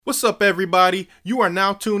What's up, everybody? You are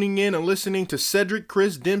now tuning in and listening to Cedric,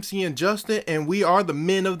 Chris, Dempsey, and Justin, and we are the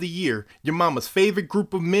Men of the Year, your mama's favorite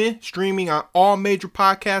group of men, streaming on all major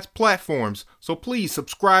podcast platforms. So please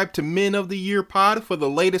subscribe to Men of the Year Pod for the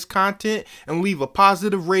latest content and leave a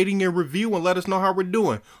positive rating and review and let us know how we're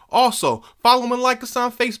doing. Also, follow and like us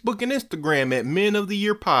on Facebook and Instagram at Men of the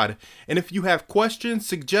Year Pod. And if you have questions,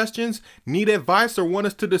 suggestions, need advice, or want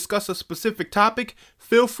us to discuss a specific topic,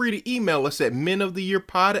 feel free to email us at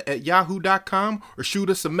menoftheyearpod@yahoo.com or shoot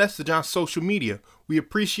us a message on social media. We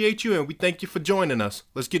appreciate you and we thank you for joining us.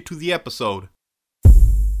 Let's get to the episode.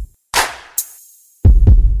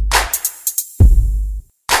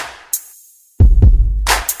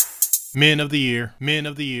 Men of the Year, Men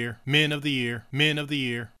of the Year, Men of the Year, Men of the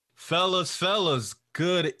Year. Fellas,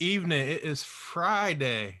 good evening. It is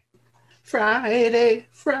Friday. Friday.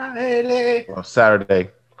 Well, Saturday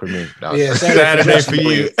for me. Yeah, Saturday for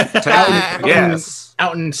you. Yes.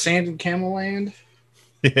 Out in Sand and Camel Land.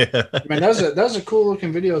 Yeah. Man, that was a cool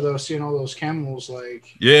looking video though, seeing all those camels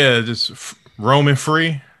like. Yeah, just roaming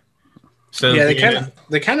free. Yeah,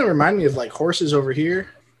 they kind of remind me of like horses over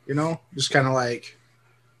here, you know, just kind of like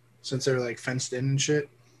since they're like fenced in and shit.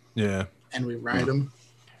 Yeah. And we ride them.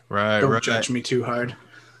 Right. Don't judge me too hard.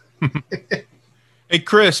 Hey,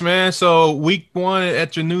 Chris, man. So week one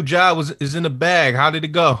at your new job is in the bag. How did it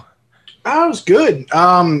go? Oh, it was good.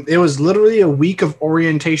 It was literally a week of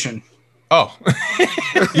orientation. Oh.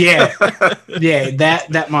 Yeah,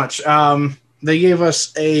 that much. They gave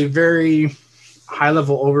us a very high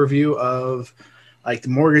level overview of like the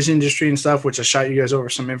mortgage industry and stuff, which I shot you guys over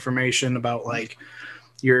some information about like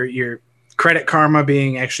your Credit Karma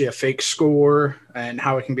being actually a fake score and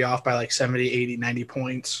how it can be off by like 70, 80, 90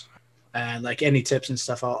 points. And like any tips and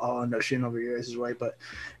stuff, I'll end up shooting over your guys' way. But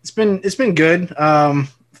it's been good.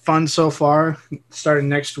 Fun so far. Starting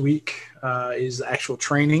next week is the actual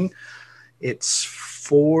training. It's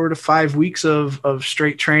 4 to 5 weeks of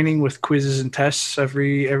straight training with quizzes and tests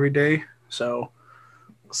every day. So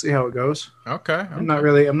we'll see how it goes. Okay. I'm not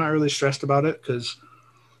really stressed about it because,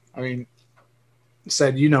 I mean,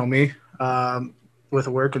 said you know me with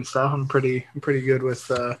work and stuff. I'm pretty good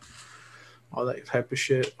with all that type of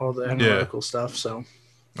shit, all the analytical stuff. So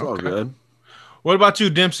it's all good. What about you,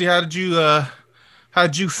 Dempsey? How did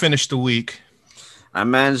you finish the week? I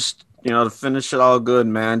managed, to finish it all good,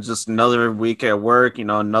 man. Just another week at work,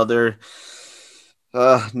 another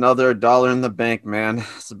dollar in the bank, man.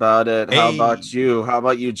 That's about it. Hey. How about you? How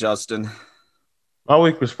about you, Justin? My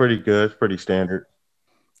week was pretty good, pretty standard.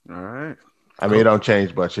 All right. I mean, it don't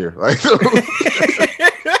change much here. I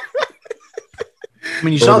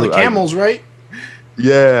mean, you saw the camels, right?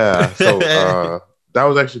 Yeah. So that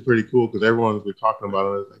was actually pretty cool because everyone's been talking about it.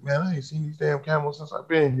 I was like, man, I ain't seen these damn camels since I've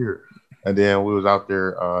been here. And then we was out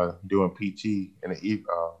there doing PT in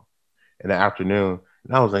the afternoon,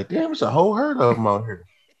 and I was like, damn, it's a whole herd of them out here.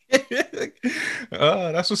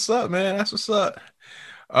 That's what's up, man. That's what's up.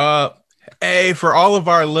 Hey, for all of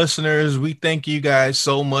our listeners, we thank you guys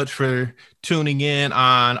so much for tuning in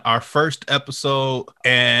on our first episode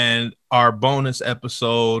and our bonus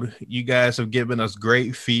episode. You guys have given us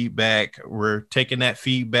great feedback. We're taking that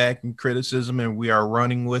feedback and criticism and we are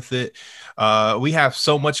running with it. We have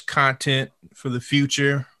so much content for the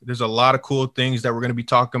future. There's a lot of cool things that we're going to be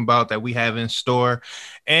talking about that we have in store.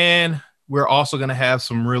 And we're also going to have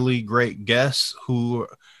some really great guests who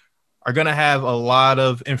are going to have a lot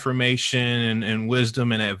of information and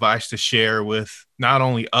wisdom and advice to share with not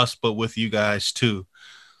only us, but with you guys too.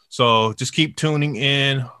 So just keep tuning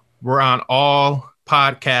in. We're on all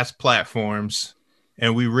podcast platforms.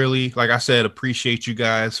 And we really, like I said, appreciate you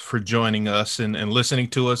guys for joining us and listening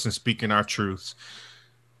to us and speaking our truths.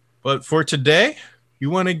 But for today, we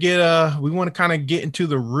want to kind of get into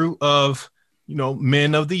the root of,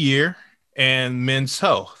 Men of the Year and men's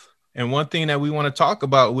health. And one thing that we want to talk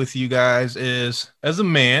about with you guys is, as a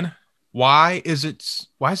man, why is it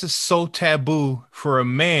so taboo for a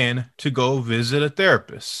man to go visit a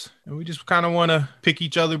therapist? And we just kind of want to pick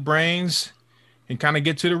each other's brains and kind of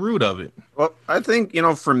get to the root of it. Well, I think,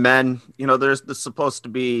 for men, there's supposed to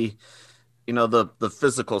be, the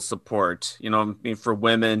physical support, for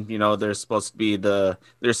women, there's supposed to be they're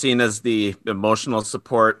seen as the emotional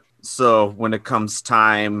support. So when it comes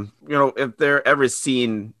time, if they're ever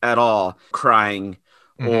seen at all crying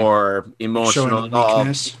or emotional at all,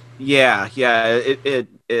 it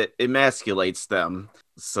emasculates them.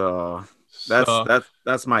 So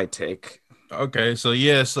that's my take. Okay, so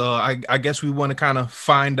I guess we want to kind of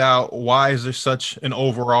find out why is there such an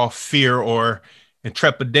overall fear or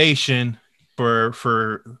trepidation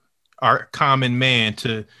for our common man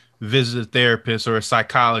to visit a therapist or a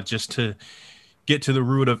psychologist to get to the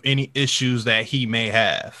root of any issues that he may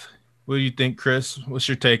have. What do you think, Chris? What's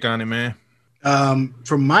your take on it, man?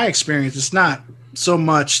 From my experience, it's not so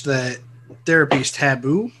much that therapy is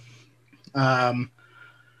taboo. A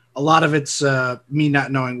lot of it's me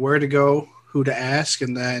not knowing where to go, who to ask,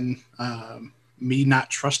 and then me not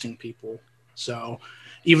trusting people. So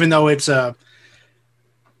even though it's a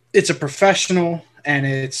professional and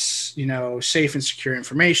it's, you know, safe and secure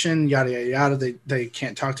information, yada, yada, yada, they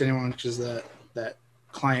can't talk to anyone because that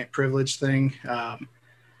client privilege thing. I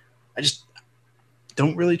just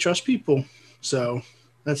don't really trust people. So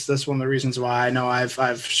that's one of the reasons why I know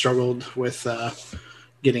I've struggled with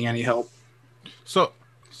getting any help. So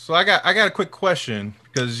I got a quick question,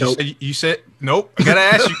 because you said nope. I gotta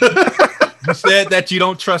ask you. You said that you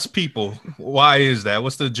don't trust people. Why is that?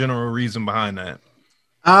 What's the general reason behind that?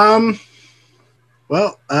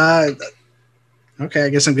 Well, okay, I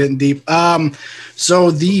guess I'm getting deep.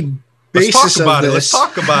 So the basis of this. Let's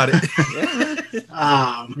talk about it.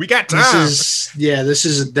 We got time. This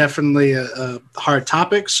is definitely a hard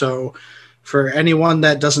topic. So for anyone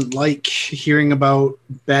that doesn't like hearing about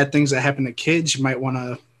bad things that happen to kids, you might want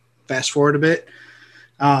to fast forward a bit.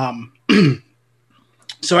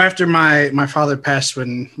 So after my father passed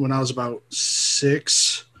when I was about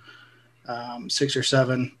 6 or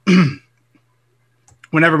 7,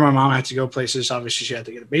 whenever my mom had to go places, obviously she had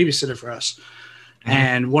to get a babysitter for us. Mm-hmm.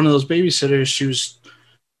 And one of those babysitters, she was a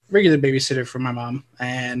regular babysitter for my mom.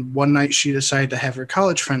 And one night she decided to have her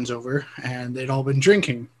college friends over, and they'd all been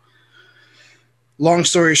drinking. Long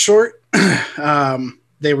story short,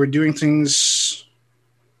 they were doing things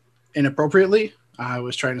inappropriately. I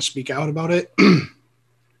was trying to speak out about it.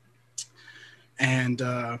 And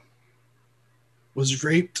was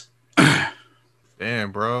raped.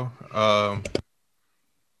 Damn, bro.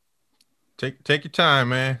 Take your time,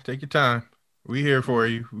 man. Take your time. We here for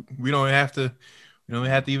you. We don't have to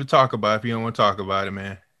even talk about it if you don't want to talk about it,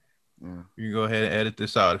 man. Yeah. You can go ahead and edit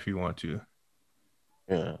this out if you want to.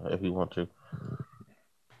 Yeah, if you want to.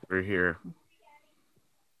 We're here.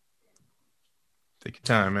 Take your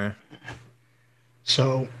time, man.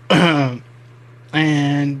 So,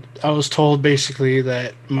 and I was told basically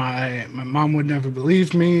that my mom would never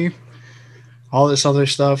believe me, all this other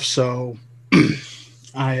stuff. So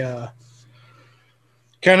I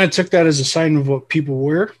kind of took that as a sign of what people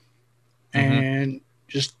were. Mm-hmm. And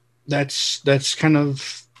just that's kind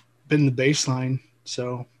of been the baseline.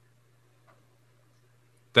 So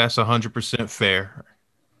that's 100% fair.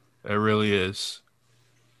 It really is.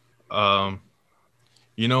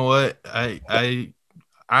 You know what? I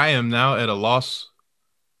am now at a loss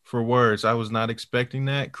for words. I was not expecting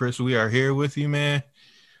that. Chris, we are here with you, man.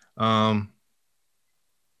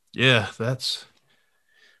 Yeah, that's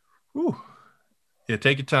whew. Yeah,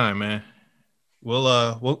 take your time, man.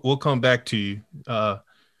 We'll come back to you.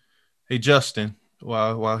 Hey Justin,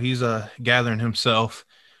 while he's gathering himself,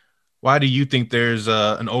 why do you think there's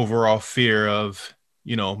an overall fear of,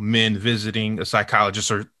 you know, men visiting a psychologist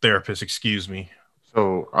or therapist, excuse me?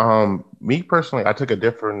 So, me personally, I took a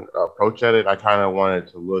different approach at it. I kind of wanted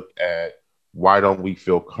to look at why don't we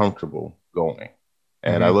feel comfortable going?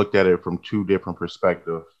 And mm-hmm. I looked at it from two different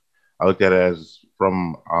perspectives. I looked at it as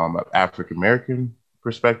from an African-American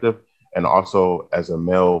perspective and also as a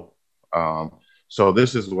male. So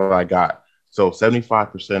this is what I got. So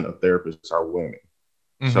 75% of therapists are women.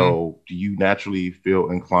 Mm-hmm. So do you naturally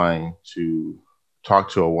feel inclined to talk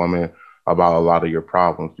to a woman about a lot of your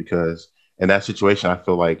problems? Because in that situation, I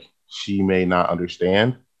feel like she may not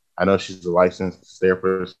understand. I know she's a licensed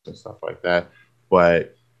therapist and stuff like that,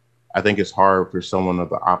 but I think it's hard for someone of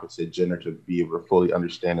the opposite gender to be able to fully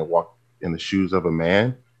understand and walk in the shoes of a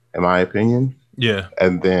man, in my opinion. Yeah.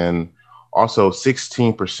 And then also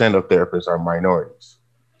 16% of therapists are minorities.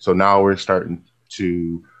 So now we're starting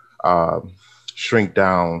to shrink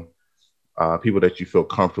down people that you feel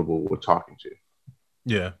comfortable with talking to.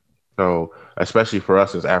 Yeah. So especially for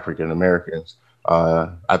us as African Americans,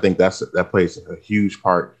 I think that plays a huge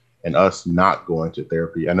part in us not going to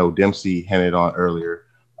therapy. I know Dempsey hinted on earlier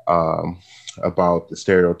about the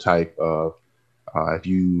stereotype of if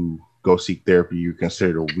you go seek therapy, you're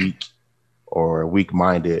considered weak or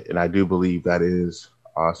weak-minded. And I do believe that is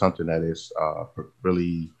something that is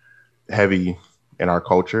really heavy in our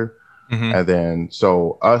culture. Mm-hmm. And then,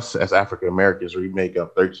 so us as African Americans, we make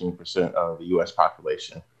up 13% of the U.S.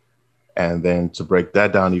 population. And then to break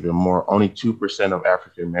that down even more, only 2% of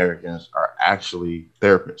African Americans are actually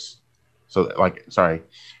therapists. So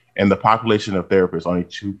in the population of therapists, only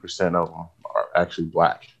 2% of them are actually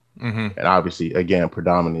Black. Mm-hmm. And obviously, again,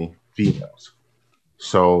 predominantly females.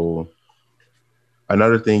 So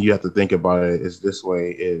another thing you have to think about it is this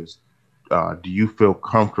way is do you feel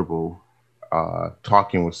comfortable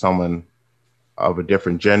talking with someone of a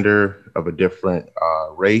different gender, of a different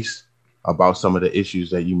race, about some of the issues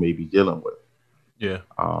that you may be dealing with? Yeah.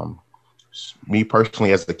 Me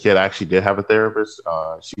personally, as a kid, I actually did have a therapist.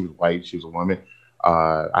 She was white. She was a woman.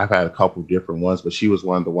 I've had a couple different ones, but she was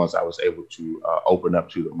one of the ones I was able to open up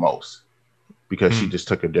to the most because she just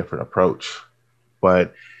took a different approach.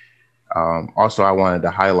 But also, I wanted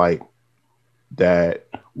to highlight that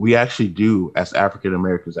we actually do, as African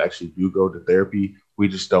Americans, actually do go to therapy. We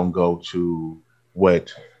just don't go to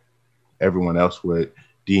what everyone else would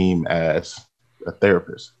deem as a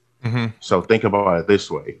therapist. Mm-hmm. So think about it this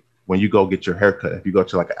way. When you go get your haircut, if you go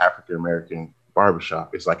to like an African American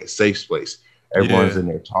barbershop, it's like a safe place. Everyone's in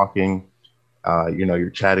there talking. You're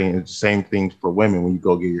chatting. It's the same thing for women when you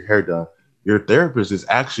go get your hair done. Your therapist is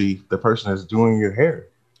actually the person that's doing your hair.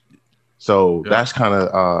 So that's kind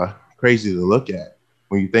of crazy to look at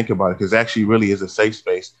when you think about it, because it actually really is a safe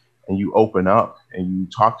space, and you open up and you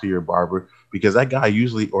talk to your barber, because that guy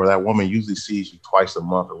usually, or that woman usually sees you twice a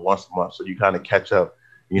month or once a month. So you kind of catch up.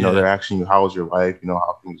 They're asking you, how's your life?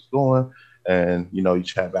 How things going? And, you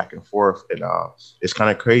chat back and forth. And it's kind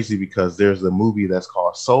of crazy because there's a movie that's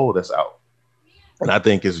called Soul that's out. And I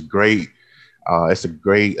think it's great. It's a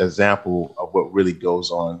great example of what really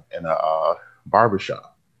goes on in a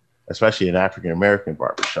barbershop, especially an African-American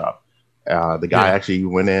barbershop. The guy actually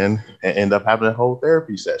went in and ended up having a whole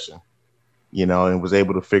therapy session, and was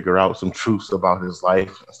able to figure out some truths about his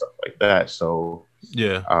life and stuff like that. So,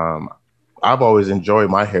 I've always enjoyed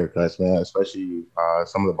my haircuts, man, especially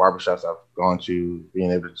some of the barbershops I've gone to,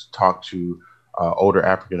 being able to talk to older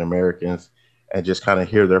African Americans and just kind of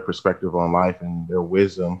hear their perspective on life and their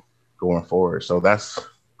wisdom going forward. So that's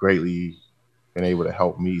greatly been able to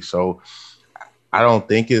help me. So I don't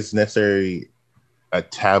think it's necessarily a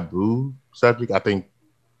taboo subject. I think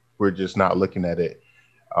we're just not looking at it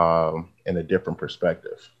in a different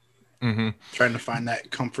perspective. Mm-hmm. Trying to find that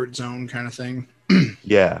comfort zone kind of thing.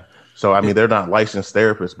 Yeah. So, I mean, they're not licensed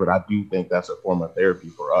therapists, but I do think that's a form of therapy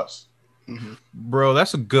for us. Mm-hmm. Bro,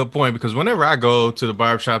 that's a good point, because whenever I go to the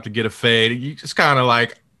barbershop to get a fade, it's kind of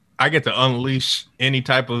like I get to unleash any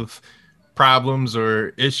type of problems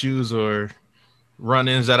or issues or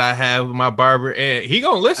run-ins that I have with my barber, and he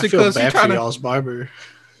gonna listen because he kind of y'all's barber.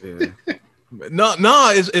 Yeah. No,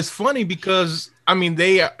 it's funny because I mean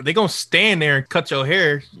they gonna stand there and cut your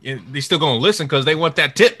hair, and they still gonna listen because they want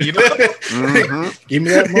that tip, Mm-hmm. Give me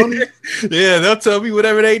that money. Yeah, they'll tell me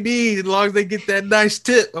whatever they need as long as they get that nice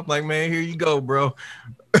tip. I'm like, man, here you go, bro.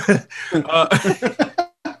 Kind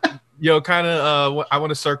of. I want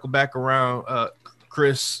to circle back around,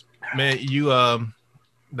 Chris. Man, you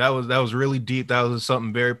that was really deep. That was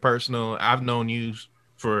something very personal. I've known you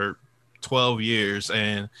for 12 years,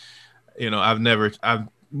 and I've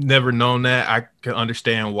never known that. I can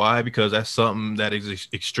understand why, because that's something that is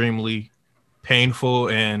extremely painful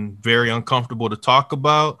and very uncomfortable to talk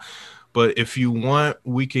about. But if you want,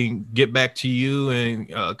 we can get back to you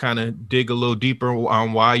and kind of dig a little deeper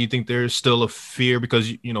on why you think there's still a fear,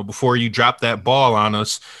 because, before you dropped that ball on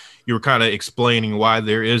us, you were kind of explaining why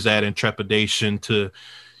there is that intrepidation to,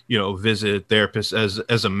 visit a therapist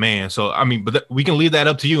as a man. So, I mean, but we can leave that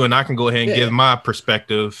up to you, and I can go ahead and give my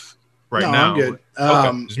perspective now. I'm good.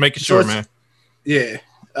 Okay, just making sure, man.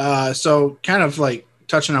 Yeah. So kind of like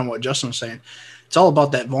touching on what Justin was saying, it's all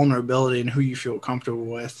about that vulnerability and who you feel comfortable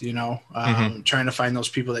with, trying to find those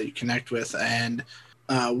people that you connect with. And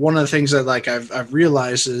one of the things that I've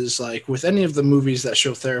realized is with any of the movies that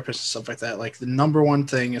show therapists and stuff like that, the number one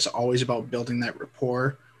thing is always about building that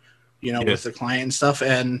rapport, with the client and stuff.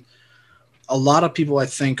 And a lot of people, I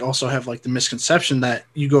think, also have the misconception that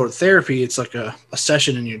you go to therapy, it's like a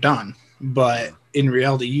session and you're done. But in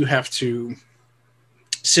reality, you have to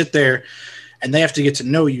sit there and they have to get to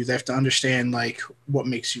know you. They have to understand what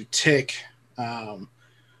makes you tick,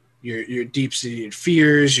 your deep-seated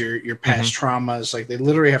fears, your past traumas. They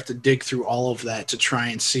literally have to dig through all of that to try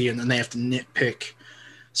and see, and then they have to nitpick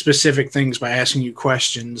specific things by asking you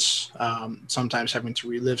questions, sometimes having to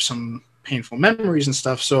relive some painful memories and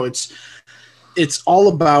stuff. So it's all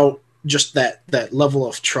about just that level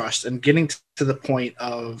of trust and getting to the point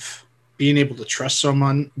of being able to trust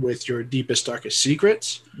someone with your deepest, darkest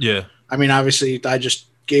secrets. Yeah. I mean, obviously, I just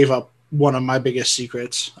gave up one of my biggest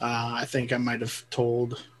secrets. I think I might have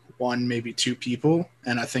told one, maybe two people.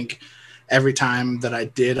 And I think every time that I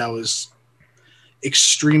did, I was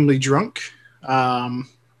extremely drunk.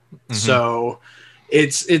 So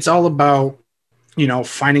it's all about,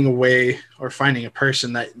 finding a way or finding a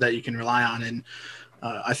person that you can rely on. And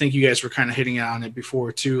I think you guys were kind of hitting on it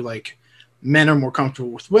before too. Men are more comfortable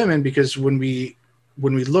with women because when we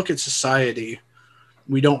when we look at society,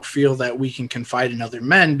 we don't feel that we can confide in other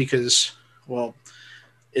men because, well,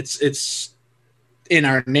 it's in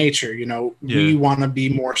our nature, you know. We want to be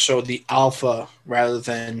more so the alpha rather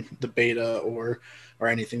than the beta or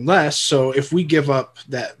anything less. So if we give up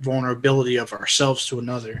that vulnerability of ourselves to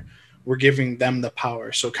another, we're giving them the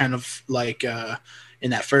power. So kind of like in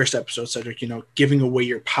that first episode, Cedric, you know, giving away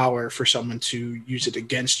your power for someone to use it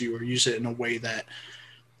against you or use it in a way that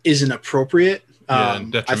isn't appropriate. I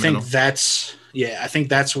think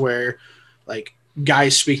that's where like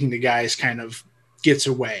guys speaking to guys kind of gets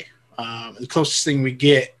away. The closest thing we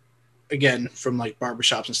get, again, from like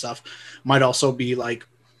barbershops and stuff, might also be like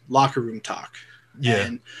locker room talk. Yeah.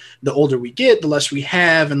 And the older we get, the less we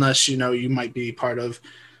have, unless, you know, you might be part of,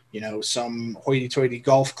 you know, some hoity-toity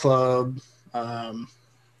golf club,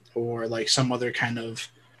 or like some other kind of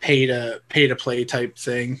pay to play type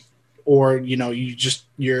thing. Or, you know,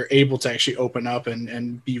 you're able to actually open up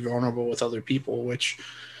and be vulnerable with other people, which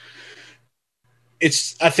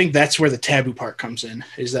I think that's where the taboo part comes in,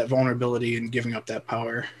 is that vulnerability and giving up that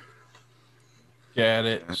power. Got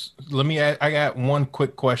it. I got one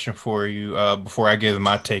quick question for you before I give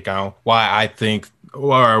my take on why I think,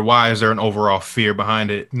 or why is there an overall fear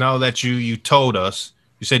behind it? Now that you told us,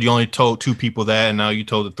 you said you only told 2 people that, and now you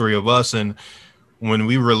told the 3 of us. And when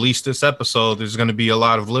we release this episode, there's going to be a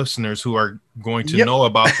lot of listeners who are going to know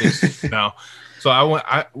about this now. So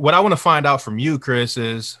what I want to find out from you, Chris,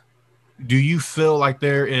 is, do you feel like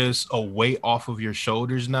there is a weight off of your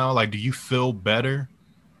shoulders now? Like, do you feel better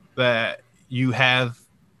that you have,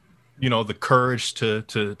 you know, the courage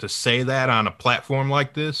to say that on a platform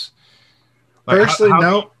like this? Like, personally,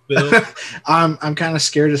 no. I'm kind of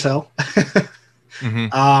scared as hell.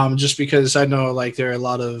 Mm-hmm. Just because I know like there are a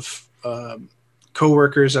lot of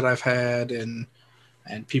coworkers that I've had and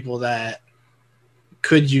people that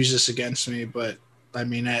could use this against me. But I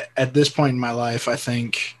mean, at this point in my life, I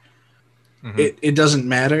think it doesn't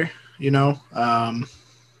matter, you know?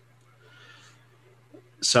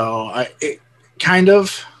 So it kind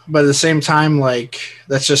of, but at the same time, like,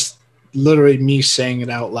 that's just literally me saying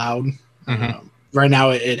it out loud. Right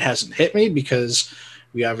now it hasn't hit me because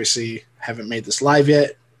we obviously haven't made this live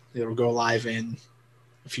yet. It'll go live in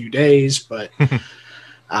a few days, but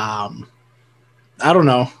I don't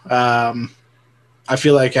know. I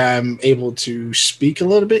feel like I'm able to speak a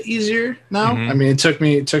little bit easier now. I mean, it took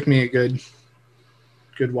me a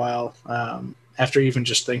good while after even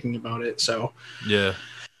just thinking about it. So yeah.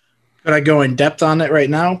 Could I go in depth on it right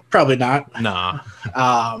now? Probably not. Nah.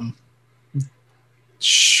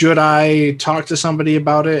 Should I talk to somebody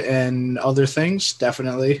about it and other things?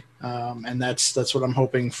 Definitely. And that's what I'm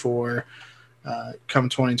hoping for come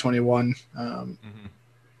 2021.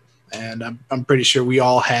 And I'm pretty sure we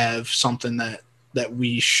all have something that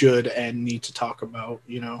we should and need to talk about,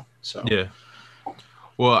 you know? So yeah.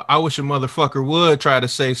 Well, I wish a motherfucker would try to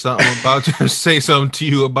say something say something to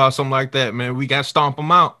you about something like that, man. We got to stomp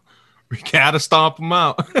them out. We gotta stomp them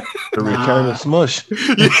out. The return of Smush.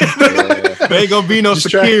 There ain't gonna be no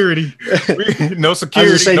security. No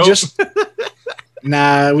security. Say,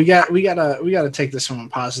 we gotta take this from a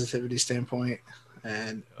positivity standpoint,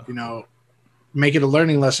 and you know, make it a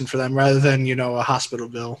learning lesson for them rather than, you know, a hospital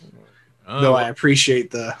bill. Though I appreciate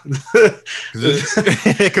the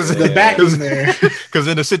backing there. Because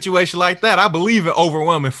in a situation like that, I believe in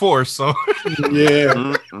overwhelming force. So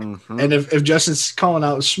yeah. And if Justin's calling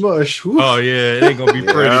out Smush, whew. Oh yeah, it ain't gonna be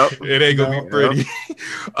pretty. It ain't gonna be pretty.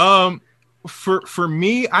 For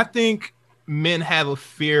me, I think men have a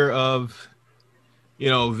fear of, you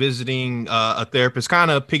know, visiting a therapist.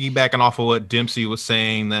 Kind of piggybacking off of what Dempsey was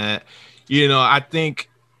saying, that, you know, I think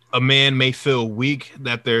a man may feel weak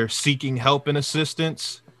that they're seeking help and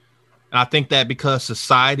assistance. And I think that because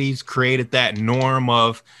society's created that norm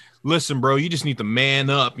of, listen, bro, you just need to man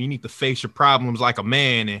up. You need to face your problems like a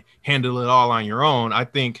man and handle it all on your own. I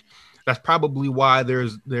think that's probably why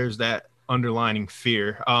there's that underlining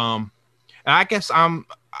fear. And I guess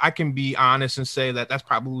I can be honest and say that that's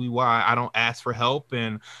probably why I don't ask for help,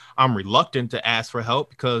 and I'm reluctant to ask for help,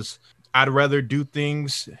 because I'd rather do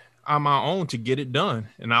things on my own to get it done,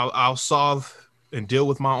 and I'll solve and deal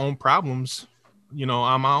with my own problems, you know,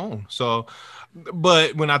 on my own. So,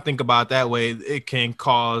 but when I think about it that way, it can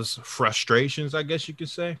cause frustrations, I guess you could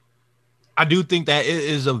say. I do think that it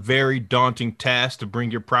is a very daunting task to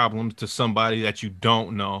bring your problems to somebody that you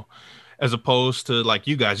don't know, as opposed to like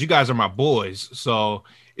you guys are my boys. So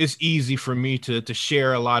it's easy for me to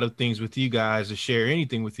share a lot of things with you guys, to share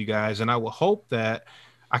anything with you guys. And I will hope that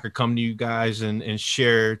I could come to you guys and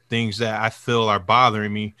share things that I feel are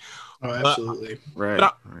bothering me. Oh, absolutely.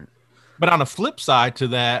 But on the flip side to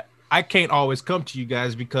that, I can't always come to you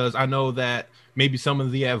guys because I know that maybe some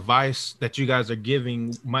of the advice that you guys are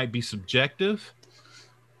giving might be subjective.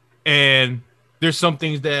 And there's some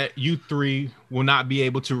things that you three will not be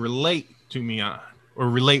able to relate to me on or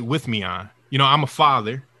relate with me on. You know, I'm a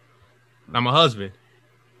father. I'm a husband.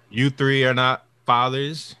 You three are not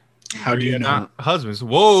fathers. How do you know? Not husbands.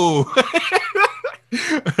 Whoa.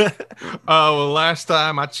 Well, last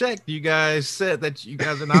time I checked, you guys said that you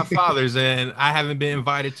guys are not fathers, and I haven't been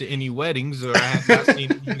invited to any weddings, or I have not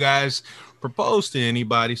seen you guys propose to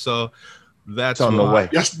anybody. So that's on the way.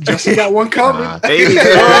 Justin got one coming. Baby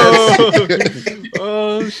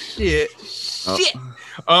oh shit.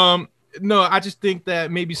 No, I just think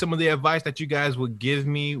that maybe some of the advice that you guys would give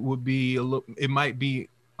me would be a little. It might be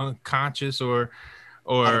unconscious or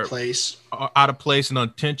Out of place and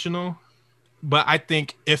unintentional. But I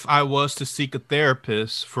think if I was to seek a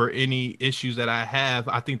therapist for any issues that I have,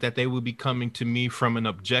 I think that they would be coming to me from an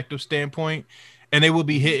objective standpoint, and they will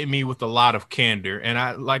be hitting me with a lot of candor.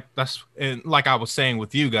 And like I was saying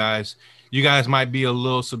with you guys might be a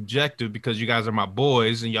little subjective because you guys are my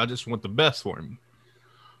boys and y'all just want the best for me.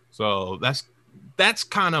 So that's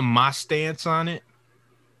kind of my stance on it.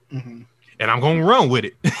 Mm-hmm. And I'm going to run with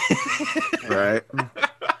it. Right.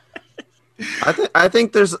 I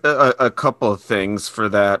think there's a couple of things for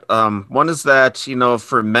that. One is that, you know,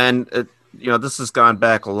 for men, this has gone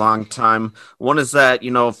back a long time. One is that, you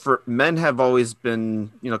know, for men have always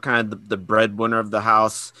been, you know, kind of the breadwinner of the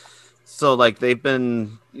house. So like they've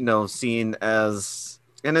been, you know, seen as,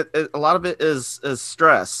 and a lot of it is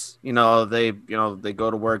stress. You know, they go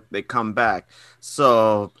to work, they come back.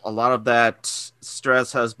 So a lot of that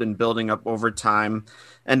stress has been building up over time.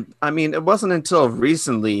 And I mean, it wasn't until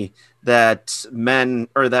recently that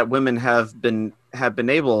women have been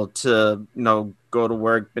able to, you know, go to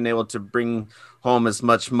work, been able to bring home as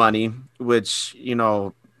much money, which, you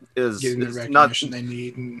know, is getting the recognition they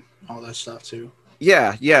need and all that stuff too.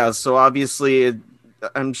 Yeah. So obviously,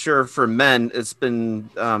 I'm sure for men, it's been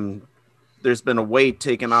there's been a weight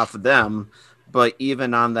taken off of them. But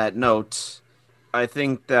even on that note, I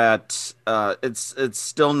think that it's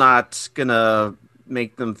still not gonna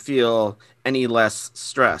make them feel any less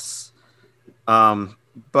stress.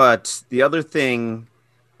 But the other thing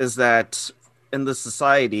is that in the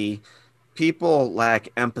society, people lack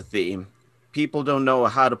empathy. People don't know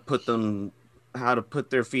how to put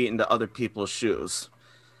their feet into other people's shoes.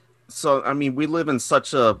 So, I mean, we live in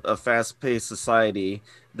such a fast-paced society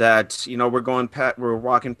that, you know, we're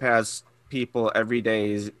walking past people every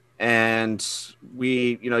day, and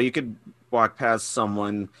you could walk past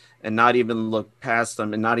someone and not even look past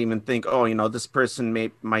them and not even think, oh, you know, this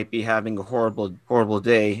person might be having a horrible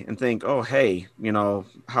day, and think, oh, hey, you know,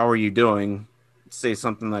 how are you doing? Say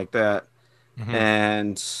something like that. Mm-hmm.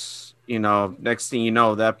 And, you know, next thing you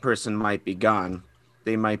know, that person might be gone.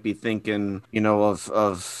 They might be thinking, you know,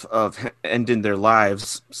 of ending their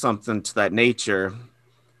lives, something to that nature,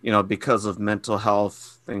 you know, because of mental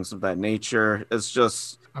health, things of that nature. It's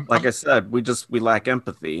just, I said, we lack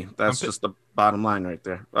empathy. That's just the bottom line right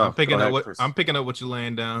there. I'm picking up what you're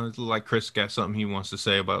laying down. It's like Chris got something he wants to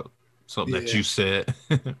say about something that you said.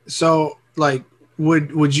 So, like,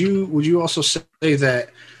 would you also say that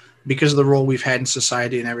because of the role we've had in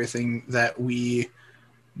society and everything, that we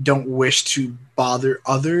don't wish to bother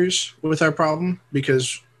others with our problem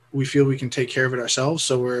because we feel we can take care of it ourselves?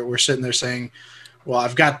 So we're sitting there saying, well,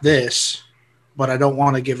 I've got this, but I don't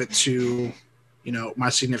want to give it to, you know, my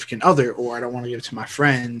significant other, or I don't want to give it to my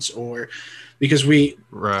friends, or because we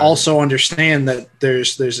also understand that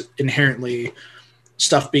there's inherently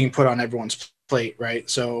stuff being put on everyone's plate, right?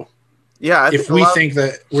 So if we think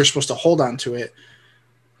that we're supposed to hold on to it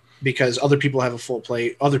because other people have a full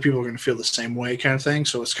plate, other people are going to feel the same way, kind of thing.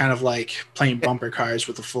 So it's kind of like playing bumper cars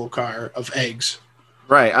with a full car of eggs.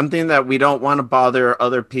 Right. I'm thinking that we don't want to bother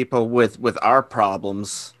other people with our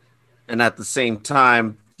problems. And at the same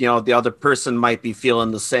time, you know, the other person might be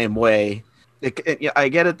feeling the same way. I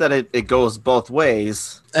get it that it goes both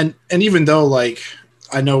ways. And even though, like,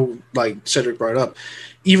 I know, like Cedric brought up,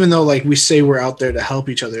 even though, like, we say we're out there to help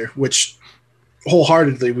each other, which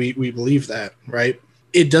wholeheartedly we believe that, right?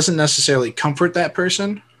 It doesn't necessarily comfort that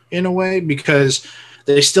person in a way, because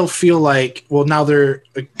they still feel like, well, now they're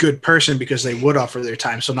a good person because they would offer their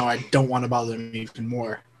time. So now I don't want to bother them even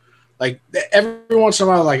more. Like, every once in a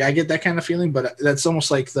while, like, I get that kind of feeling, but that's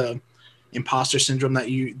almost like the imposter syndrome that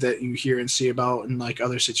you hear and see about in, like,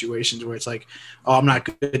 other situations where it's like, oh, I'm not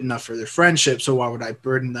good enough for their friendship, so why would I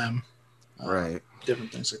burden them? Right.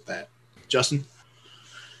 Different things like that. Justin?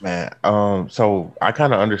 Man, so I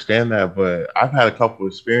kind of understand that, but I've had a couple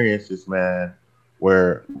experiences, man,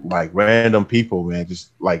 where like random people, man,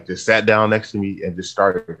 just sat down next to me and just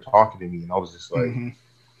started talking to me, and I was just like,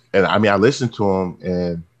 and I mean, I listened to them,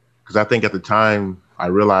 and because I think at the time I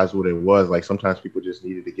realized what it was. Like sometimes people just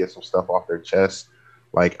needed to get some stuff off their chest.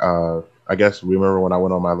 Like I guess remember when I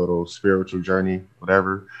went on my little spiritual journey,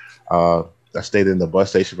 whatever. I stayed in the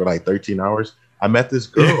bus station for like 13 hours. I met this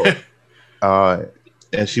girl,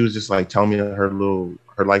 and she was just like telling me her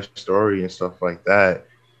life story and stuff like that,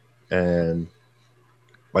 and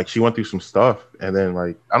like she went through some stuff, and then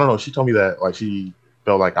like I don't know, she told me that like she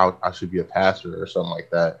felt like I should be a pastor or something like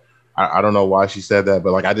that. I don't know why she said that,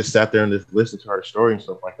 but like I just sat there and just listened to her story and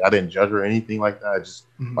stuff like that. I didn't judge her or anything like that. I just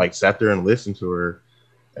like sat there and listened to her,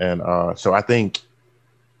 and so I think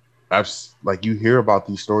I've like you hear about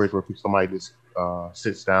these stories where somebody just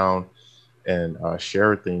sits down and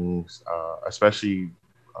share things, especially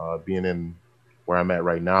being in where I'm at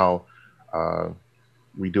right now.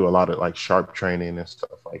 We do a lot of like sharp training and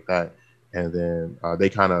stuff like that, and then they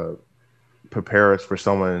kind of prepare us for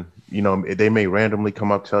someone. You know, they may randomly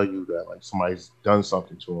come up tell you that like somebody's done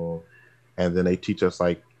something to them, and then they teach us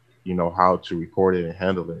like how to record it and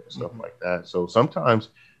handle it and stuff like that. So sometimes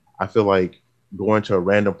I feel like going to a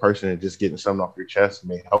random person and just getting something off your chest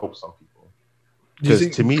may help some people, because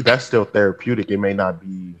to me that's still therapeutic. It may not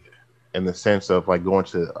be in the sense of like going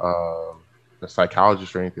to a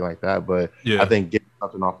psychologist or anything like that, but I think getting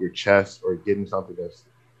something off your chest or getting something that's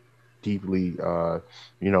deeply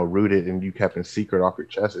rooted and you kept in secret off your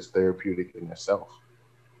chest is therapeutic in itself.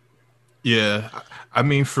 Yeah, I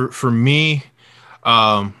mean, for me,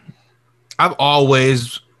 I've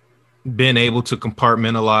always been able to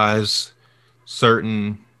compartmentalize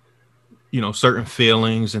certain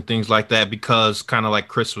feelings and things like that, because kind of like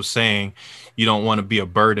Chris was saying, you don't want to be a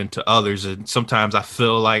burden to others. And sometimes I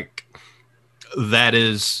feel like that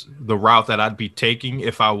is the route that I'd be taking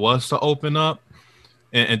if I was to open up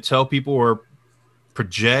and tell people or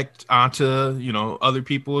project onto, other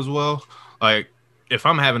people as well. Like if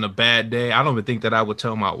I'm having a bad day, I don't even think that I would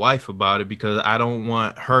tell my wife about it, because I don't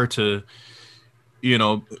want her to,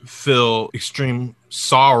 feel extreme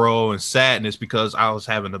sorrow and sadness because I was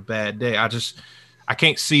having a bad day. I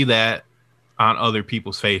can't see that on other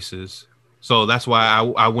people's faces. So that's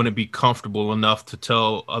why I wouldn't be comfortable enough to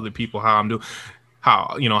tell other people how I'm doing,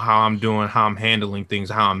 how I'm doing, how I'm handling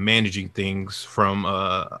things, how I'm managing things from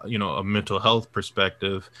a mental health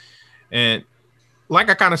perspective. And like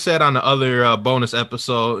I kind of said on the other bonus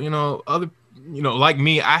episode, like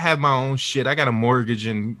me, I have my own shit. I got a mortgage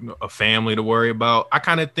and a family to worry about. I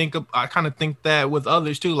kind of think that with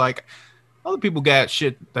others too. Like other people got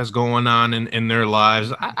shit that's going on in their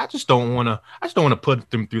lives. I just don't want to put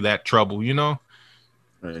them through that trouble,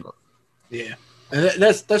 Right. Yeah, and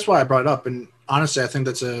that's why I brought it up. And honestly, I think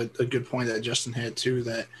that's a good point that Justin had too.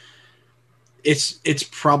 That it's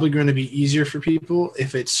probably going to be easier for people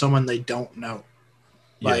if it's someone they don't know,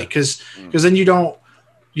 like because then you don't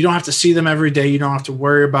have to see them every day. You don't have to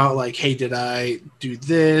worry about like, hey, did I do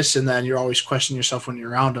this? And then you're always questioning yourself when you're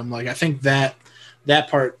around them. Like I think that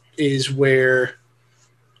part is where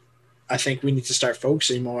I think we need to start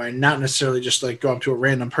focusing more, and not necessarily just like go up to a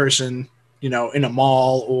random person, in a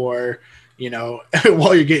mall or,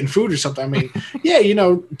 while you're getting food or something. I mean,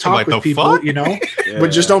 talk like with people, but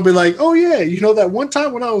just don't be like, oh yeah, that one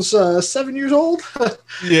time when I was 7 years old.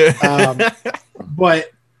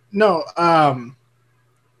 But no,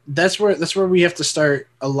 that's where we have to start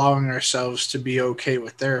allowing ourselves to be okay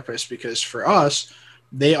with therapists, because for us,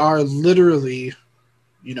 they are literally,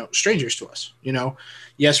 strangers to us.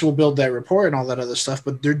 Yes, we'll build that rapport and all that other stuff,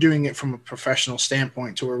 but they're doing it from a professional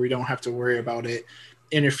standpoint to where we don't have to worry about it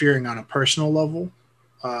interfering on a personal level.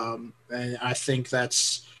 And I think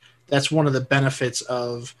that's one of the benefits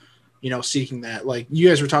of, seeking that. Like you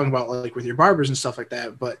guys were talking about, like with your barbers and stuff like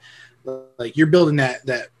that, but like you're building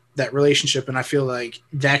that relationship, and I feel like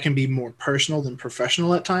that can be more personal than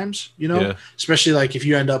professional at times, especially like if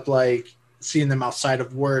you end up like seeing them outside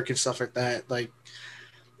of work and stuff like that. Like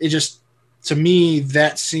it just, to me,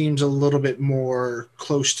 that seems a little bit more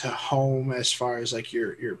close to home as far as like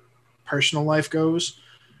your personal life goes,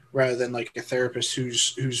 rather than like a therapist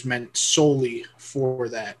who's meant solely for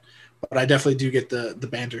that. But I definitely do get the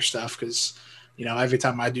banter stuff, because every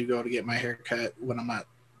time I do go to get my hair cut, when I'm not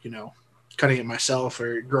cutting it myself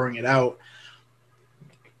or growing it out,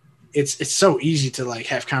 it's so easy to like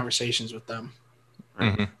have conversations with them.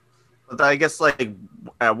 Mm-hmm. But I guess like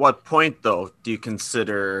at what point though do you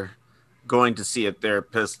consider going to see a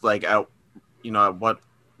therapist? Like at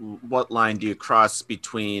what line do you cross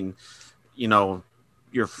between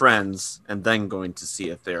your friends and then going to see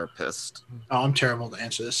a therapist? Oh, I'm terrible to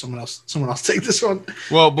answer this. Someone else take this one.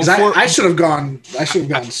 Well, before I should have gone so many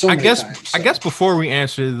times. So. I guess before we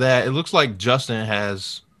answer that, it looks like Justin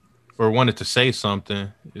has or wanted to say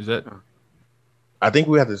something. Is that? I think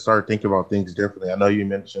we have to start thinking about things differently. I know you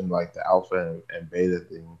mentioned like the alpha and beta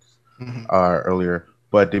things earlier,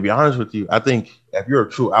 but to be honest with you, I think if you're a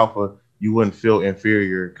true alpha, you wouldn't feel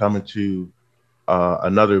inferior coming to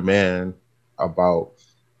another man about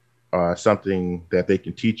something that they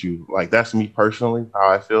can teach you. Like, that's me personally, how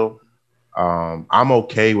I feel. I'm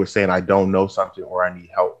okay with saying I don't know something or I need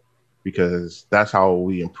help, because that's how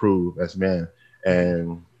we improve as men.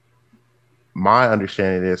 And my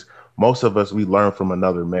understanding is most of us, we learn from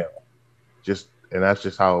another male, and that's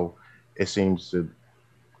just how it seems to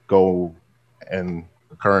go in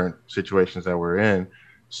the current situations that we're in.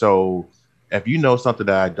 So if you know something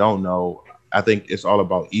that I don't know, I think it's all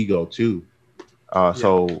about ego too.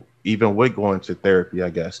 So even with going to therapy, I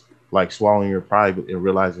guess, like swallowing your pride and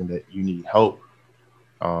realizing that you need help.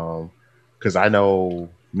 Because I know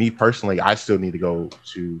me personally, I still need to go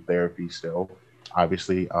to therapy still,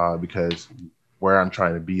 obviously, because where I'm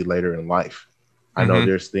trying to be later in life. I know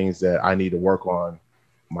there's things that I need to work on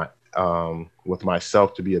with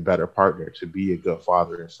myself to be a better partner, to be a good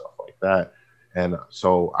father and stuff like that. And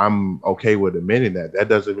so I'm okay with admitting that. That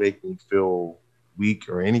doesn't make me feel weak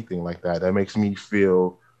or anything like that. That makes me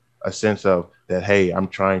feel a sense of that, hey, I'm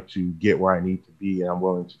trying to get where I need to be, and I'm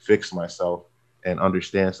willing to fix myself and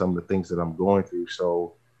understand some of the things that I'm going through.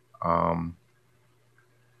 So I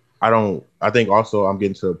think also I'm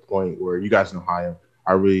getting to a point where, you guys know how I am.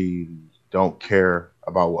 I really don't care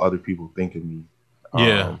about what other people think of me.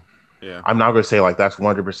 Yeah. I'm not going to say like that's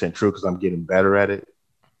 100% true, because I'm getting better at it.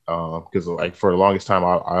 Because like for the longest time,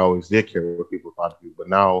 I always did care what people thought of me, but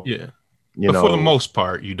now, but for the most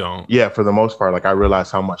part, you don't. Yeah, for the most part, like I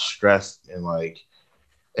realize how much stress and like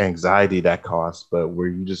anxiety that costs. But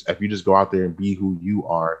if you just go out there and be who you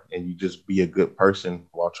are, and you just be a good person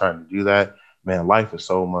while trying to do that, man, life is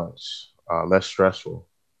so much less stressful.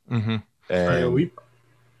 And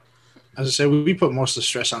as I said, we put most of the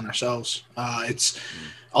stress on ourselves.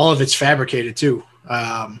 All of it's fabricated too,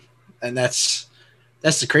 and that's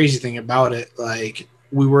the crazy thing about it. Like,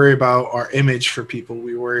 we worry about our image for people.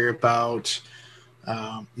 We worry about,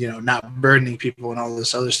 not burdening people and all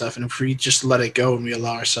this other stuff. And if we just let it go and we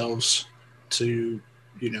allow ourselves to,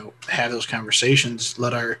 have those conversations,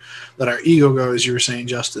 let our ego go, as you were saying,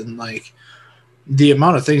 Justin, like, the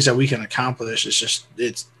amount of things that we can accomplish is just,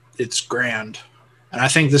 it's grand. And I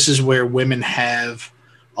think this is where women have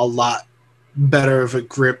a lot better of a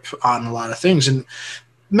grip on a lot of things. And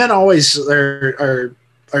men always are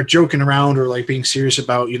joking around or like being serious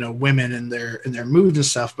about, women and their moods and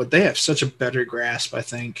stuff, but they have such a better grasp, I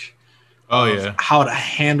think, of how to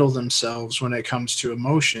handle themselves when it comes to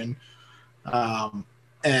emotion.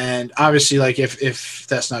 And obviously, like, if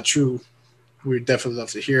that's not true, we'd definitely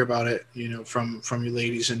love to hear about it, from you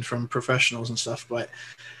ladies and from professionals and stuff. But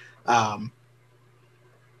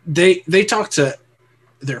they talk to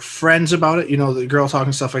their friends about it, the girl talk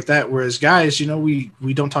and stuff like that. Whereas guys,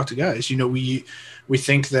 we don't talk to guys. We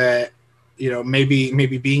think that,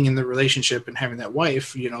 maybe being in the relationship and having that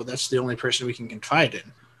wife, that's the only person we can confide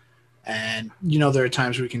in. And, there are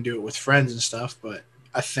times we can do it with friends and stuff, but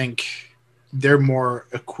I think they're more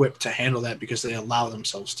equipped to handle that because they allow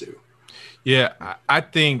themselves to. Yeah, I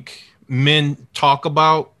think men talk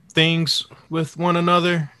about things with one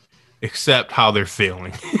another, except how they're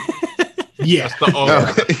feeling. Yeah.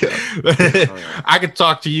 I could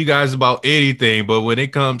talk to you guys about anything, but when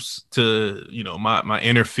it comes to, my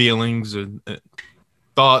inner feelings and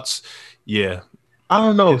thoughts, I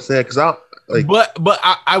don't know, Sam, because like, but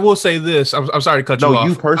I will say this. I'm sorry to cut you off. No,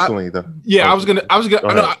 you personally, though. Yeah, I was gonna. I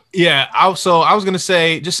was gonna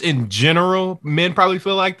say, just in general, men probably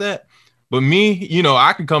feel like that. But me,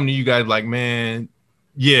 I can come to you guys like, man,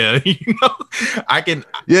 I can.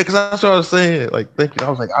 Yeah, because that's what I was saying. Like, thinking, I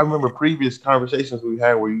was like, I remember previous conversations we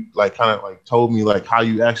had where you like kind of like told me like how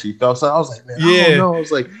you actually felt. So I was like, man, I don't know. I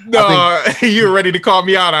was like, no, you're ready to call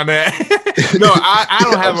me out on that. No, I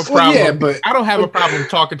don't have a problem. But I don't have a problem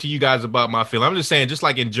talking to you guys about my feelings. I'm just saying, just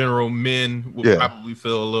like in general, men will probably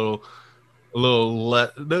feel a little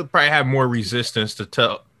less. They'll probably have more resistance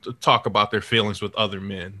to talk about their feelings with other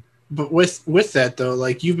men. But with that though,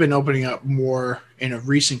 like, you've been opening up more in a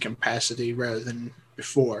recent capacity rather than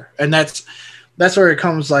before, and that's where it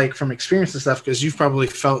comes like from experience and stuff, because you've probably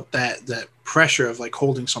felt that pressure of like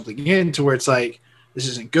holding something in to where it's like, this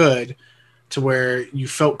isn't good, to where you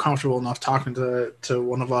felt comfortable enough talking to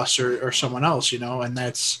one of us or someone else, and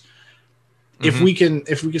that's if we can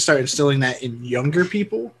start instilling that in younger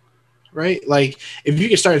people, right? Like if you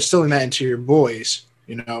can start instilling that into your boys,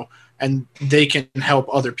 you know, and they can help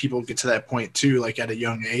other people get to that point too, like at a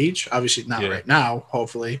young age. Obviously not right now,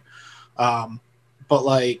 hopefully. But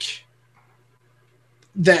like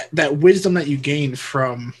that wisdom that you gain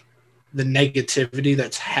from the negativity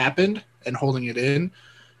that's happened and holding it in,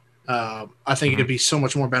 I think it'd be so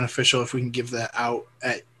much more beneficial if we can give that out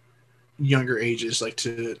at younger ages, like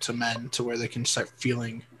to men, to where they can start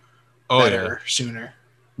feeling better sooner.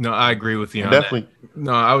 No, I agree with you on Definitely. that.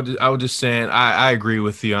 No, I was just saying I agree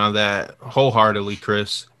with you on that wholeheartedly,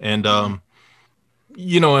 Chris. And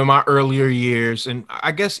you know, in my earlier years, and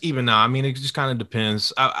I guess even now, I mean, it just kind of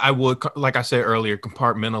depends. I would, like I said earlier,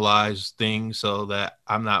 compartmentalize things so that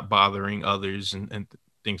I'm not bothering others and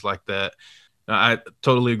things like that. I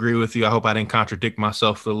totally agree with you. I hope I didn't contradict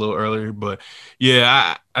myself a little earlier, but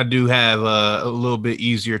yeah, I do have a little bit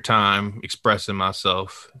easier time expressing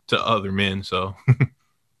myself to other men. So,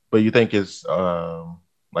 But you think it's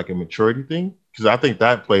like a maturity thing? Because I think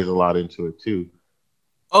that plays a lot into it too.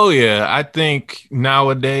 oh yeah, I think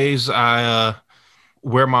nowadays I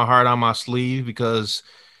wear my heart on my sleeve because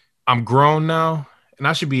I'm grown now, and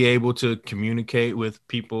I should be able to communicate with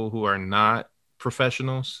people who are not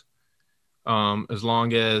professionals. As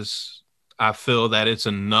long as I feel that it's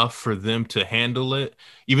enough for them to handle it,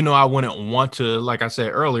 even though I wouldn't want to, like I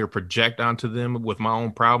said earlier, project onto them with my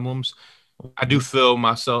own problems. I do feel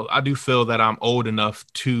that I'm old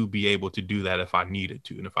enough to be able to do that if I needed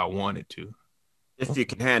to and if I wanted to. If you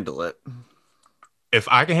can handle it. If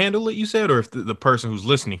I can handle it, you said, or if the person who's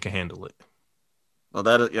listening can handle it. Well,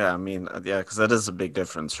 I mean, because that is a big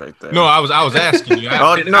difference right there. No, I was asking you.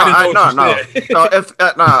 I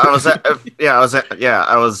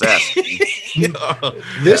was asking.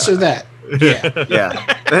 This or that?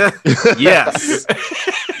 Yeah. Yes.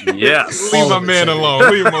 Yes. Leave my man alone.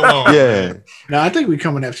 Leave him alone. Yeah. No, I think we're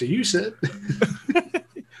coming after you, Sid.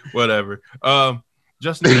 Whatever.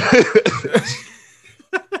 Justin,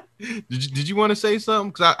 did you want to say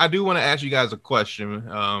something? Because I do want to ask you guys a question.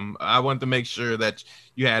 I wanted to make sure that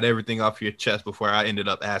you had everything off your chest before I ended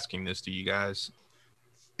up asking this to you guys.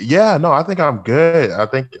 Yeah, no, I think I'm good. I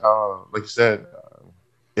think, like you said,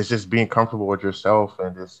 it's just being comfortable with yourself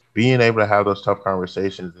and just being able to have those tough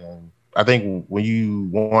conversations. And I think when you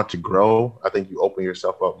want to grow, I think you open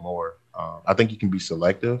yourself up more. I think you can be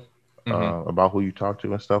selective about who you talk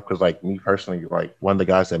to and stuff. Because like me personally, like one of the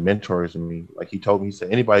guys that mentors me, like he told me, he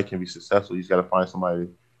said, anybody can be successful. You just got to find somebody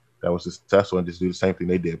that was successful and just do the same thing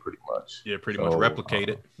they did pretty much. Yeah, pretty much replicate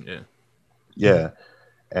it. Yeah. Yeah.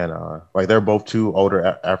 And like they're both two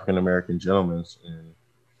older African-American gentlemen. And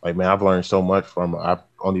like, man, I've learned so much from, I've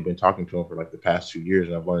only been talking to them for like the past 2 years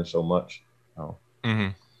and I've learned so much.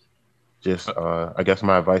 Just, I guess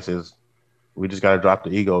my advice is we just got to drop the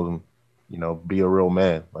ego and, you know, be a real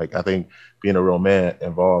man. Like, I think being a real man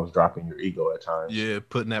involves dropping your ego at times. Yeah,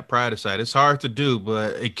 putting that pride aside. It's hard to do,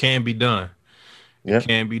 but it can be done. Yeah. It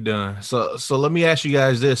can be done. So let me ask you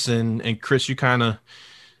guys this, and Chris, you kind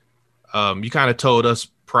of told us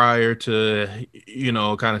prior to, you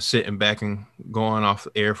know, kind of sitting back and going off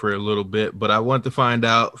the air for a little bit, but I want to find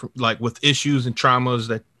out, like, with issues and traumas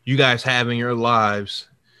that you guys have in your lives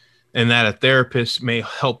and that a therapist may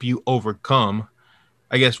help you overcome,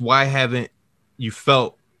 I guess, why haven't you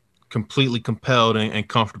felt completely compelled and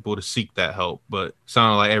comfortable to seek that help? But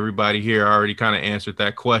sounded like everybody here already kind of answered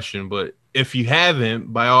that question. But if you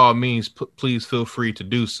haven't, by all means, please feel free to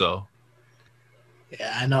do so.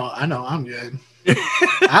 Yeah, I know. I'm good.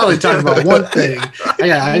 I only talk about one thing.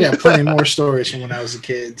 I got plenty more stories from when I was a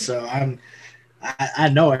kid. So I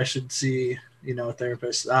know I should see, you know, a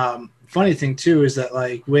therapist. Funny thing too is that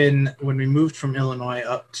like when we moved from Illinois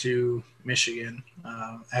up to Michigan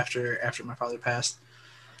after my father passed,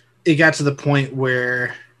 it got to the point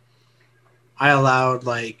where I allowed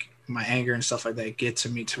like my anger and stuff like that get to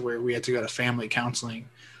me to where we had to go to family counseling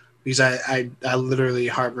because I literally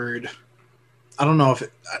harbored, I don't know if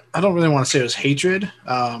I don't really want to say it was hatred,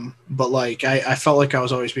 but like I felt like I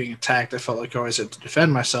was always being attacked. I felt like I always had to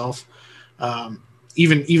defend myself,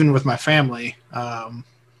 even with my family,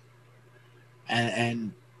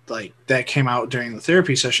 and like that came out during the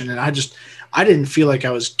therapy session, and I didn't feel like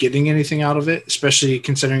I was getting anything out of it, especially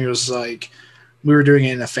considering it was like we were doing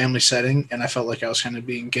it in a family setting, and I felt like I was kind of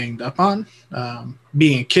being ganged up on.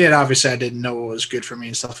 Being a kid, obviously, I didn't know what was good for me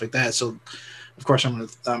and stuff like that, so. Of course, I'm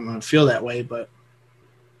gonna feel that way, but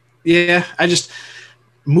yeah,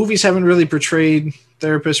 movies haven't really portrayed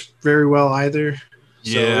therapists very well either.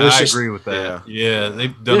 So yeah, I agree with that. Yeah,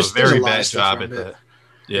 they've done a very bad job at that.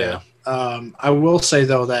 Yeah. I will say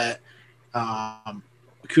though that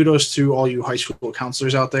kudos to all you high school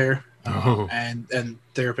counselors out there, Oh. and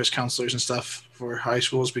therapist counselors and stuff for high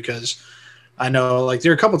schools, because I know like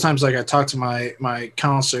there are a couple times like I talked to my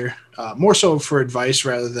counselor more so for advice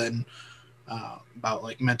rather than about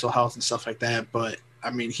like mental health and stuff like that. But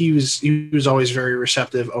I mean, he was always very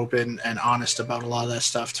receptive, open, and honest about a lot of that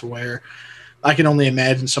stuff, to where I can only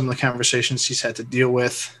imagine some of the conversations he's had to deal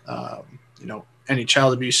with. Any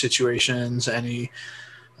child abuse situations, any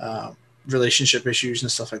relationship issues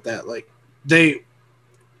and stuff like that. Like they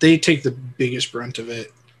take the biggest brunt of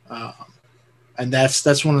it, and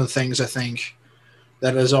that's one of the things I think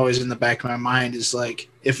that is always in the back of my mind is like,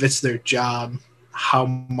 if it's their job, how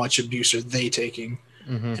much abuse are they taking,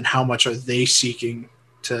 and how much are they seeking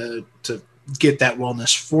to get that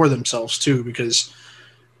wellness for themselves too, because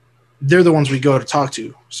they're the ones we go to talk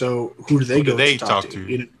to. So who do they go to talk to?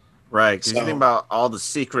 You know? Right, because you think about all the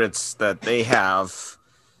secrets that they have.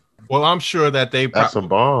 Well, I'm sure that that's a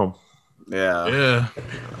bomb. Yeah.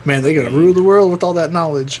 Man, they gotta rule the world with all that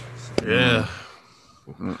knowledge. Yeah.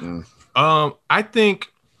 I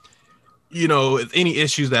think, any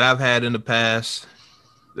issues that I've had in the past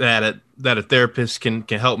that a therapist can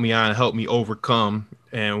help me on, help me overcome,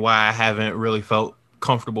 and why I haven't really felt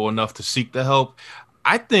comfortable enough to seek the help.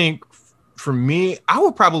 I think for me, I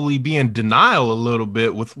would probably be in denial a little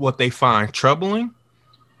bit with what they find troubling.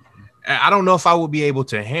 I don't know if I would be able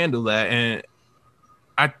to handle that. And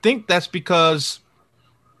I think that's because,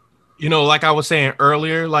 like I was saying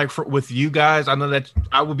earlier, like with you guys, I know that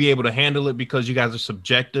I would be able to handle it because you guys are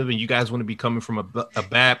subjective and you guys want to be coming from a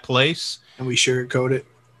bad place. And we sugarcoat it.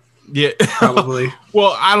 Yeah, probably.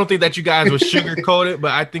 Well, I don't think that you guys would sugarcoat it,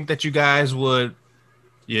 but I think that you guys would.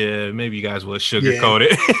 Yeah, maybe you guys would sugarcoat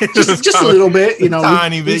it. just a little bit,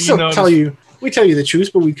 tiny bit. We tell you the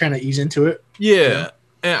truth, but we kind of ease into it. Yeah.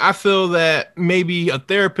 And I feel that maybe a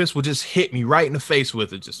therapist will just hit me right in the face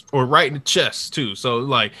with it, or right in the chest too. So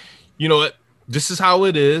like, you know what? This is how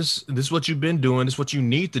it is. This is what you've been doing. This is what you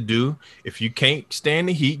need to do. If you can't stand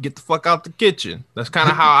the heat, get the fuck out the kitchen. That's kind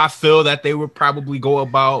of how I feel that they would probably go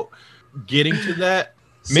about getting to that.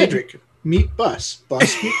 Cedric, meet Bus.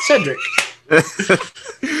 Bus meet Cedric.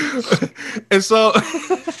 And so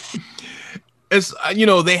it's,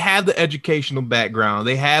 they have the educational background,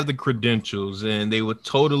 they have the credentials, and they would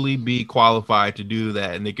totally be qualified to do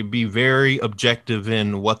that. And they can be very objective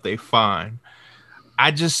in what they find.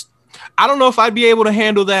 I don't know if I'd be able to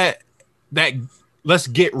handle that let's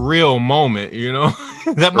get real moment,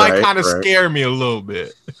 that might kind of scare me a little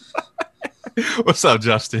bit. What's up,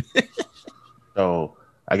 Justin? So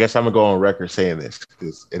I guess I'm gonna go on record saying this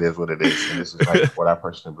because it is what it is, and this is like what I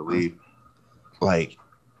personally believe. Like,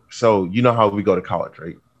 so how we go to college,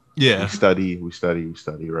 right? Yeah. We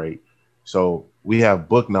study, right? So we have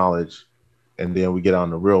book knowledge, and then we get out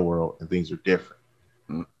in the real world, and things are different.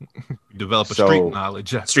 Develop a street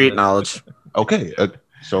knowledge. Street knowledge. Okay.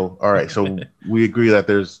 So all right. So we agree that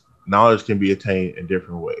there's knowledge can be attained in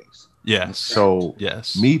different ways. Yes. So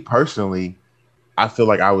yes. Me personally, I feel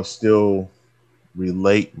like I would still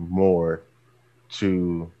relate more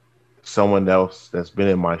to someone else that's been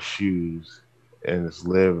in my shoes and has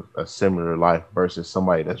lived a similar life versus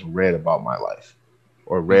somebody that's read about my life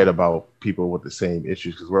or read about people with the same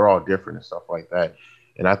issues, because we're all different and stuff like that.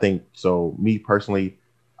 And I think so. Me personally,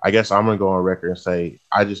 I guess I'm gonna go on record and say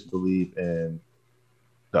I just believe in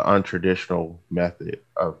the untraditional method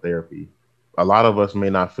of therapy. A lot of us may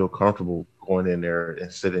not feel comfortable going in there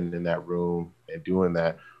and sitting in that room and doing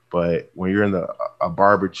that. But when you're in a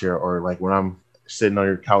barber chair, or like when I'm sitting on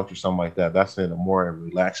your couch or something like that, that's in a more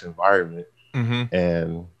relaxed environment. Mm-hmm.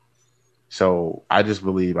 And so I just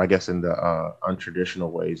believe, I guess, in the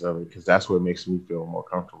untraditional ways of it, because that's what makes me feel more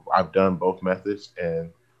comfortable. I've done both methods.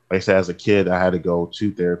 And like I said, as a kid, I had to go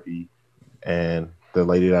to therapy. And the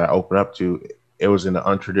lady that I opened up to, it was in an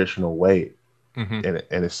untraditional way in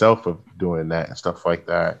itself of doing that and stuff like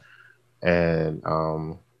that. And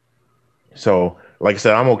so, like I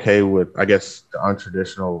said, I'm okay with, I guess, the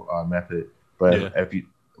untraditional method, but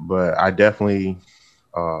but I definitely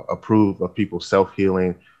approve of people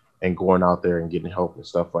self-healing and going out there and getting help and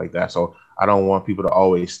stuff like that. So I don't want people to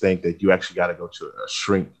always think that you actually got to go to a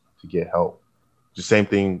shrink to get help. The same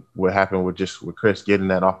thing what happened with Chris getting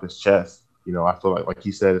that off his chest. I feel like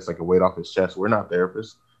he said, it's like a weight off his chest. We're not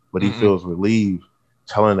therapists, but he feels relieved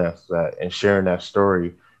telling us that and sharing that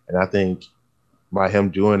story. And I think by him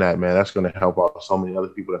doing that, man, that's going to help out so many other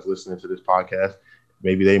people that's listening to this podcast.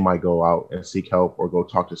 Maybe they might go out and seek help or go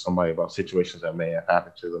talk to somebody about situations that may have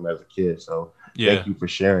happened to them as a kid. So thank you for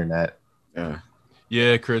sharing that.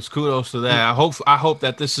 Yeah, Chris, kudos to that. I hope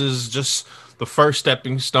that this is just the first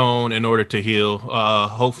stepping stone in order to heal.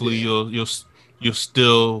 Hopefully you'll you'll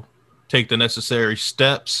still take the necessary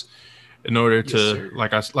steps in order to,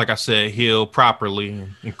 Yes, like I said, heal properly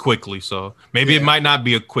and quickly. So maybe it might not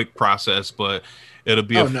be a quick process, but it'll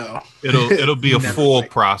be it'll be a full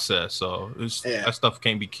process. So that stuff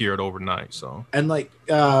can't be cured overnight. So, and like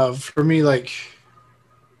for me, like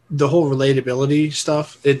the whole relatability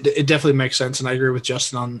stuff, it definitely makes sense, and I agree with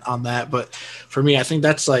Justin on that. But for me, I think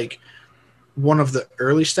that's like one of the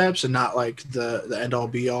early steps and not like the end all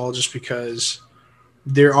be all, just because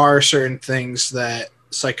there are certain things that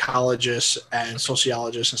psychologists and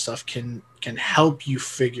sociologists and stuff can help you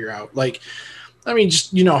figure out. Like, I mean,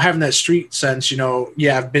 just, having that street sense,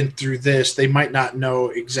 I've been through this. They might not know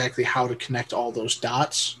exactly how to connect all those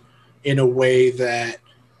dots in a way that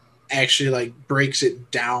actually like breaks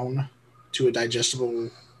it down to a digestible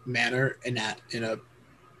manner and in a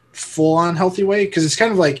full on healthy way. Cause it's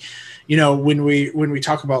kind of like, when we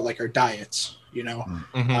talk about like our diets,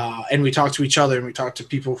 and we talk to each other and we talk to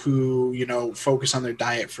people who, focus on their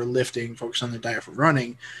diet for lifting, focus on their diet for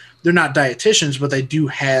running. They're not dietitians, but they do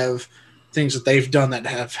have things that they've done that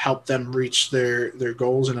have helped them reach their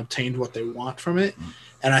goals and obtained what they want from it.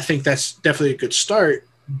 And I think that's definitely a good start.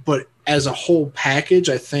 But as a whole package,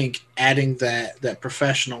 I think adding that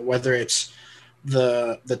professional, whether it's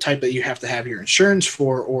the type that you have to have your insurance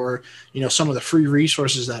for, or, some of the free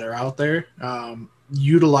resources that are out there,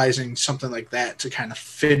 utilizing something like that to kind of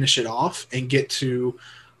finish it off and get to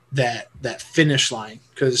that finish line.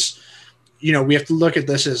 Because, we have to look at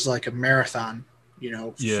this as like a marathon,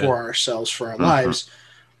 for ourselves, for our lives.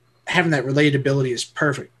 Having that relatability is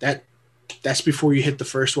perfect. That's before you hit the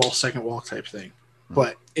first wall, second wall type thing.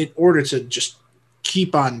 But in order to just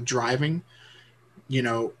keep on driving,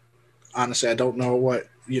 honestly, I don't know what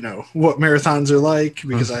marathons are like,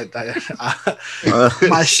 because I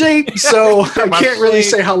my shape, so I can't really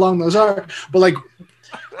say how long those are. But like,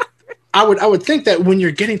 I would think that when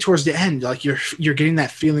you're getting towards the end, like you're getting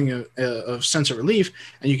that feeling of sense of relief,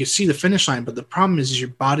 and you can see the finish line. But the problem is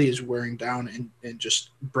your body is wearing down and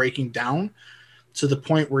just breaking down to the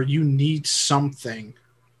point where you need something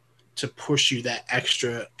to push you that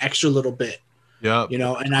extra little bit. Yeah.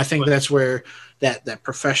 And I think that's where that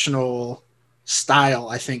professional style,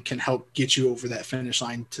 I think, can help get you over that finish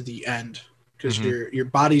line to the end, because your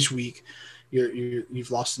body's weak,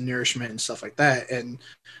 you've lost the nourishment and stuff like that, and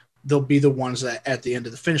they'll be the ones that at the end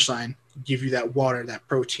of the finish line give you that water, that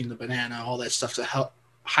protein, the banana, all that stuff to help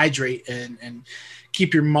hydrate and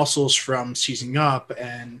keep your muscles from seizing up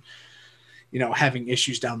and having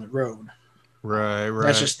issues down the road. Right.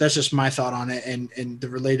 That's just my thought on it, and the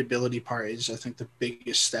relatability part is, I think, the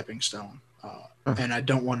biggest stepping stone. And I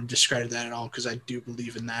don't want to discredit that at all, because I do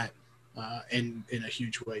believe in that in a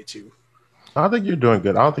huge way too. I think you're doing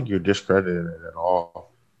good. I don't think you're discrediting it at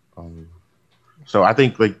all. So I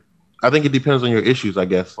think it depends on your issues, I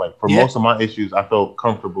guess. Like for most of my issues, I felt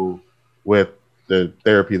comfortable with the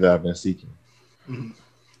therapy that I've been seeking.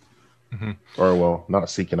 Or, well, not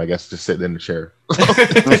seeking, I guess, just sitting in the chair.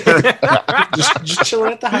 just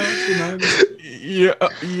chilling at the house,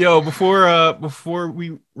 Yo, before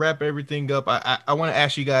we wrap everything up, I want to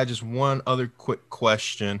ask you guys just one other quick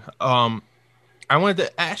question. I wanted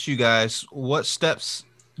to ask you guys, what steps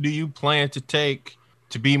do you plan to take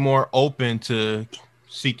to be more open to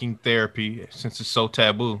seeking therapy, since it's so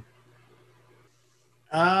taboo?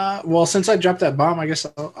 Well, since I dropped that bomb, I guess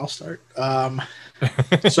I'll start.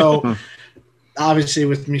 So obviously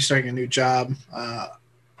with me starting a new job,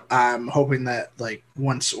 I'm hoping that like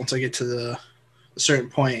once I get to a certain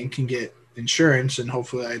point and can get insurance, and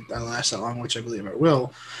hopefully I last that long, which I believe I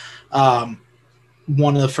will.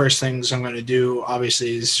 One of the first things I'm going to do,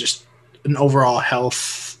 obviously, is just an overall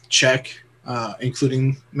health check,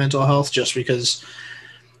 including mental health, just because,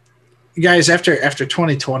 guys, after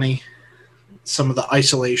 2020, some of the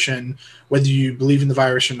isolation, whether you believe in the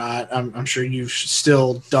virus or not, I'm sure you've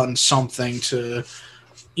still done something to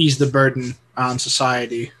ease the burden on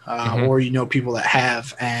society, or people that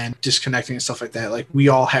have, and disconnecting and stuff like that. Like, we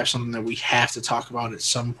all have something that we have to talk about at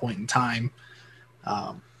some point in time,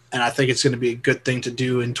 and I think it's going to be a good thing to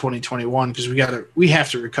do in 2021, because we have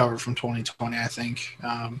to recover from 2020. I think,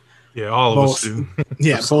 all of us do.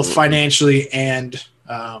 Both financially and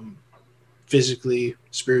physically,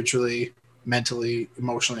 spiritually, mentally,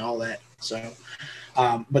 emotionally, all that. So,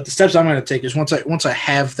 but the steps I'm going to take is once I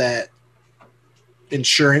have that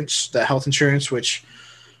insurance, that health insurance, which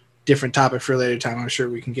different topic for a later time, I'm sure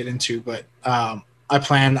we can get into, but I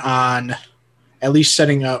plan on at least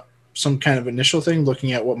setting up some kind of initial thing,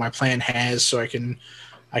 looking at what my plan has, so I can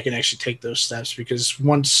actually take those steps, because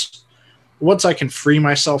once I can free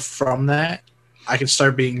myself from that, I can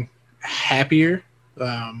start being happier,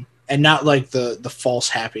 and not like the false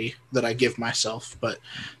happy that I give myself, but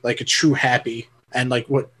like a true happy, and like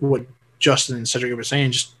what Justin and Cedric were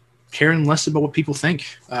saying, just caring less about what people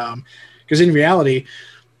think. Because in reality,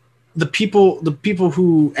 the people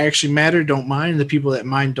who actually matter don't mind, and the people that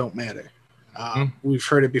mind don't matter. We've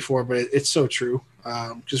heard it before, but it's so true.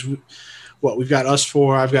 Because we've got us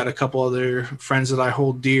four. I've got a couple other friends that I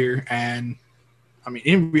hold dear, and I mean,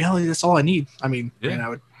 in reality, that's all I need. I mean, and I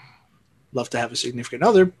would love to have a significant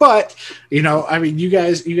other, but you know, I mean, you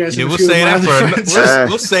guys. We'll save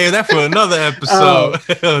that for another episode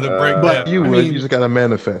to break that. You just gotta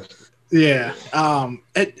manifest. Yeah,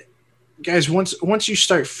 guys. Once you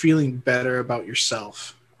start feeling better about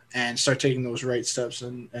yourself and start taking those right steps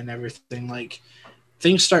and everything, like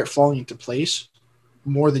things start falling into place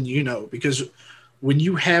more than you know. Because when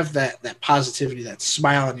you have that positivity, that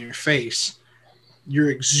smile on your face,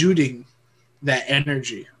 you're exuding that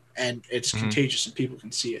energy, and it's contagious, and people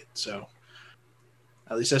can see it. So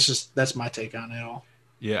at least that's my take on it all.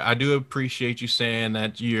 Yeah, I do appreciate you saying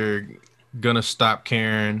that you're gonna stop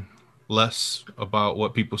caring less about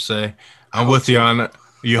what people say. I'm with you on it.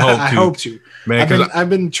 You hope to. I hope to. Man, I've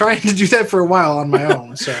been trying to do that for a while on my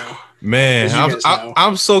own. So man,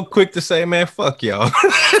 I'm so quick to say, man, fuck y'all.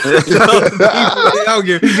 But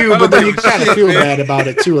then you kind of feel bad about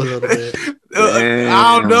it too a little bit.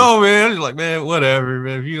 I don't know, man. It's like, man, whatever,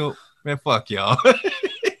 man. If you don't, man, fuck y'all.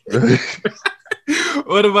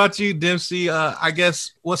 What about you, Dempsey? I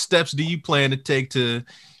guess what steps do you plan to take to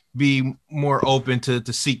be more open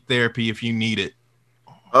to seek therapy if you need it?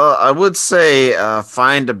 I would say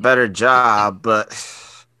find a better job, but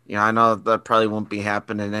you know, I know that probably won't be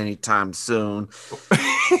happening anytime soon.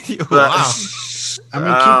 Wow. I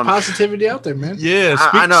mean, keep positivity out there, man. Yeah,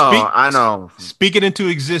 I know. Speak it into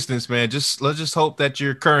existence, man. Let's just hope that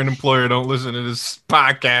your current employer don't listen to this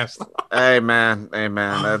podcast. Hey, man.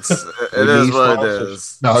 That's it is what it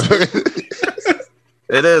is. No.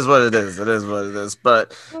 It is what it is.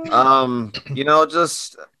 But you know,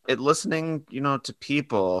 just listening, you know, to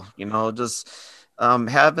people, you know, just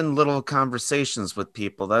having little conversations with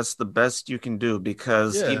people. That's the best you can do,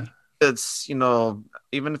 because it's, you know,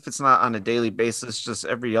 even if it's not on a daily basis, just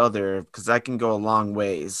every other, because that can go a long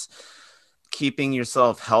ways. Keeping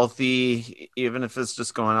yourself healthy, even if it's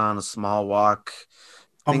just going on a small walk.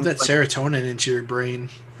 Pump that serotonin into your brain.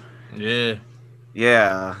 Yeah.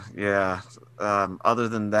 Other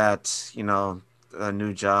than that, you know, a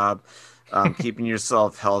new job, keeping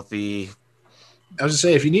yourself healthy. I was gonna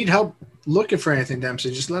say, if you need help looking for anything,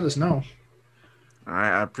 Dempsey, just let us know. All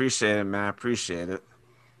right, I appreciate it, man. I appreciate it.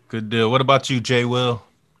 Good deal. What about you, Jay Will?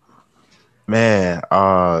 Man,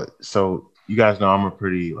 so you guys know I'm a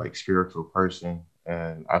pretty like spiritual person,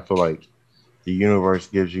 and I feel like the universe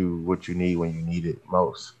gives you what you need when you need it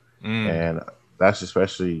most. And that's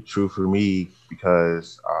especially true for me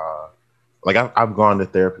because like I've gone to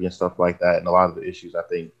therapy and stuff like that, and a lot of the issues I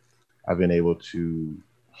think I've been able to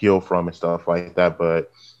heal from and stuff like that.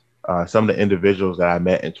 But some of the individuals that I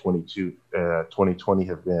met in 2020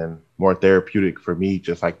 have been more therapeutic for me.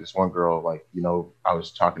 Just like this one girl, like, you know, I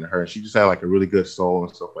was talking to her and she just had like a really good soul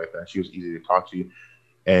and stuff like that. She was easy to talk to,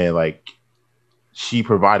 and like she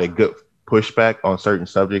provided good pushback on certain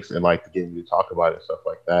subjects and like getting me to talk about it and stuff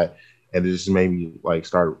like that. And it just made me like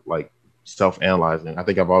start like self-analyzing. I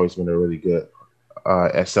think I've always been really good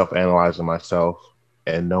at self-analyzing myself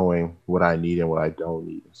and knowing what I need and what I don't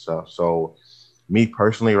need and stuff. So me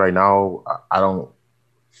personally right now, I don't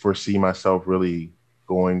foresee myself really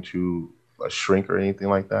going to a shrink or anything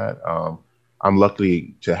like that. I'm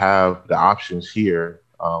lucky to have the options here.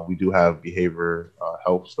 We do have behavior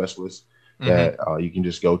health specialists that you can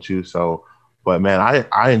just go to. So, but man,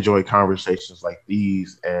 I enjoy conversations like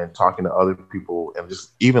these and talking to other people and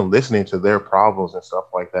just even listening to their problems and stuff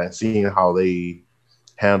like that and seeing how they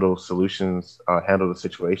handle the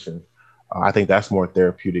situation. I think that's more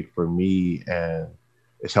therapeutic for me and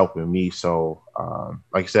it's helping me. So,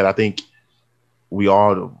 like I said, I think we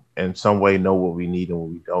all in some way know what we need and what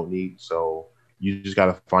we don't need. So you just got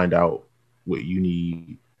to find out what you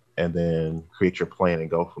need and then create your plan and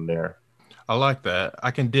go from there. I like that.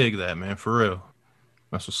 I can dig that, man. For real.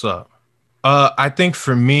 That's what's up. I think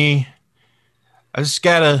for me, I just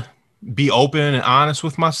gotta be open and honest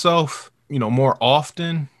with myself, you know, more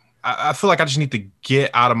often. I feel like I just need to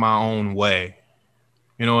get out of my own way.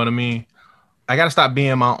 You know what I mean? I gotta stop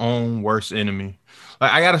being my own worst enemy.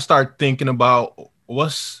 Like I gotta start thinking about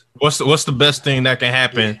what's the best thing that can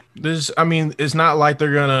happen. It's not like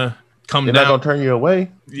they're gonna come they're down. Not gonna turn you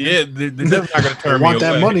away. Yeah, they're never not gonna turn me away. Want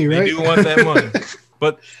that money, right? They do want that money,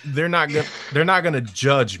 but they're not gonna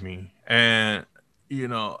judge me. And you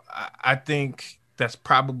know, I think that's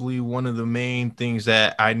probably one of the main things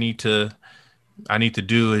that I need to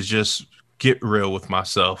do is just get real with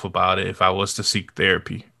myself about it. If I was to seek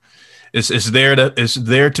therapy, it's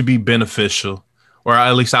there to be beneficial, or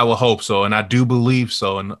at least I will hope so, and I do believe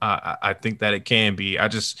so, and I think that it can be. I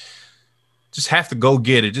just have to go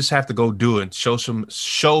get it. Just have to go do it. Show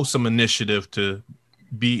some initiative to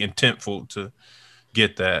be intentful to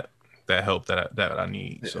get that help that I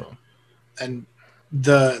need. So, and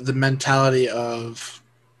the mentality of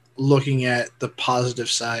looking at the positive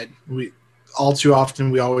side, we all too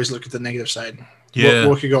often we always look at the negative side. Yeah,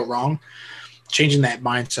 what could go wrong? Changing that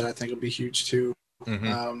mindset, I think, will be huge too.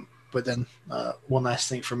 Mm-hmm. But then one last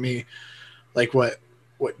thing for me, like what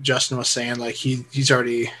Justin was saying, like he's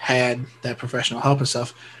already had that professional help and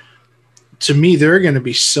stuff. To me, there are going to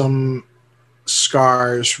be some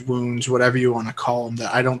scars, wounds, whatever you want to call them,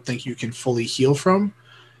 that I don't think you can fully heal from.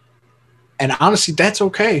 And honestly, that's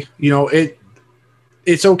okay. You know,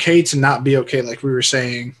 it's okay to not be okay. Like we were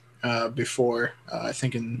saying before, I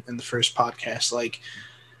think in the first podcast, like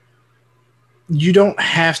you don't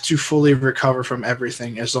have to fully recover from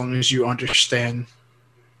everything as long as you understand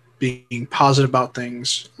being positive about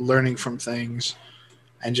things, learning from things,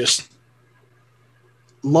 and just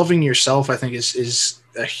loving yourself. I think is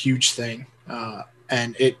a huge thing.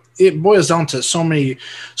 And it boils down to so many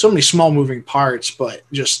small moving parts, but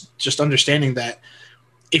just understanding that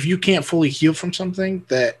if you can't fully heal from something,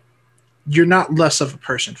 that you're not less of a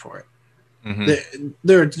person for it. Mm-hmm.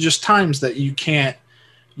 There are just times that you can't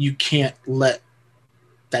let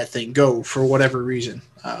that thing go for whatever reason.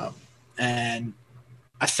 And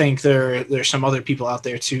I think there's some other people out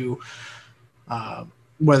there too,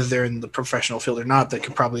 whether they're in the professional field or not, that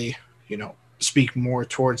could probably, speak more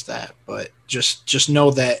towards that. But just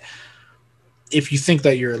know that if you think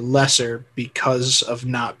that you're lesser because of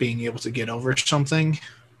not being able to get over something,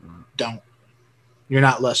 don't. You're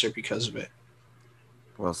not lesser because of it.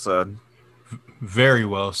 Well said. Very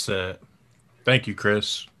well said. Thank you,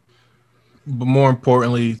 Chris. But more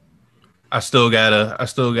importantly, I still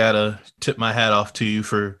gotta tip my hat off to you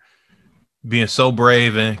for being so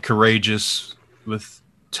brave and courageous with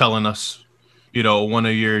telling us, one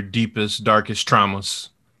of your deepest, darkest traumas.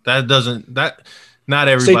 Not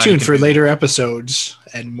everybody. Stay tuned for later episodes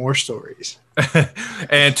and more stories.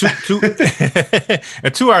 And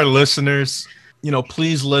to our listeners,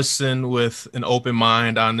 please listen with an open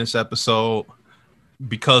mind on this episode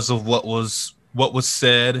because of what was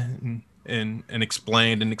said and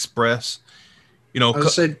explained and expressed. I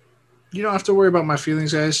said, you don't have to worry about my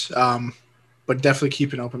feelings, guys. But definitely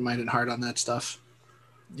keep an open mind and heart on that stuff.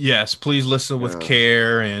 Yes, please listen with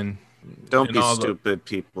care and don't be stupid,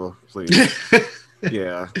 people, please.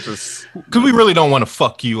 Yeah, just because we really don't want to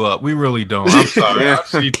fuck you up. We really don't. I'm sorry. Yeah. I'll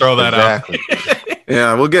see you throw that out.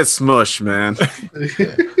 Yeah, we'll get smushed, man.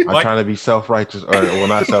 I'm trying to be self-righteous, or well,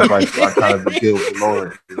 not self-righteous. I'm trying to be good with the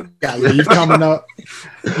Lord. Yeah, leave coming up.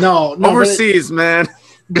 No, overseas, man.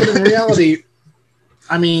 But in reality,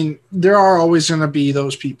 I mean, there are always going to be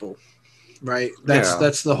those people, right?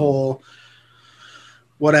 That's the whole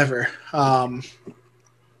whatever. But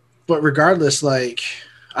regardless, like,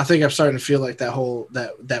 I think I'm starting to feel like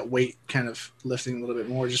that weight kind of lifting a little bit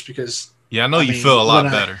more, just because. Yeah, I know you feel a lot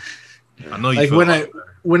better. I know you feel a lot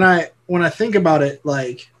better. When I think about it,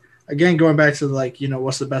 like, again, going back to like,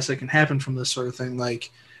 what's the best that can happen from this sort of thing?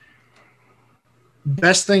 Like,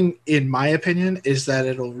 best thing in my opinion is that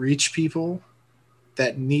it'll reach people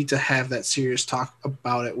that need to have that serious talk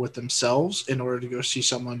about it with themselves in order to go see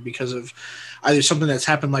someone because of either something that's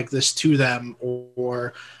happened like this to them,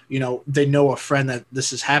 or they know a friend that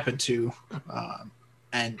this has happened to,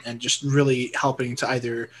 and just really helping to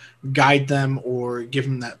either guide them or give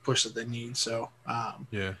them that push that they need. So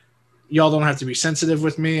y'all don't have to be sensitive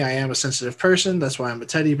with me. I am a sensitive person. That's why I'm a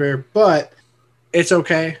teddy bear, but it's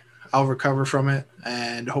okay. I'll recover from it,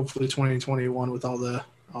 and hopefully 2021 with all the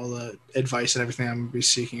advice and everything I'm going to be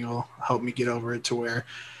seeking will help me get over it to where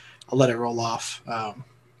I'll let it roll off.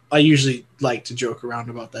 I usually like to joke around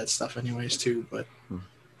about that stuff anyways too, but.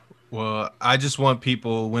 Well, I just want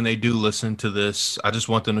people, when they do listen to this, I just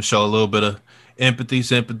want them to show a little bit of empathy,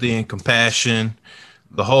 sympathy, and compassion,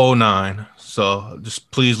 the whole nine. So just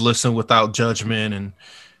please listen without judgment,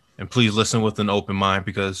 and please listen with an open mind,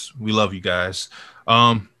 because we love you guys.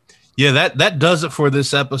 That does it for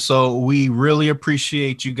this episode. We really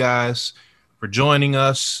appreciate you guys for joining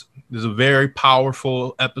us. This is a very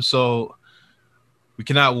powerful episode. We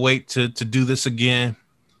cannot wait to do this again.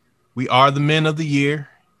 We are the men of the year.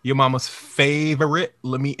 Your mama's favorite,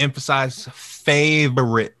 let me emphasize,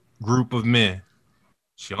 favorite group of men.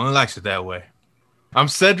 She only likes it that way. I'm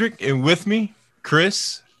Cedric, and with me,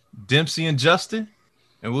 Chris. Dempsey and Justin,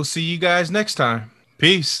 and we'll see you guys next time.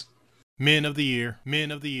 Peace. Men of the year,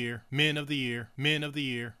 men of the year, men of the year, men of the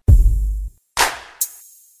year.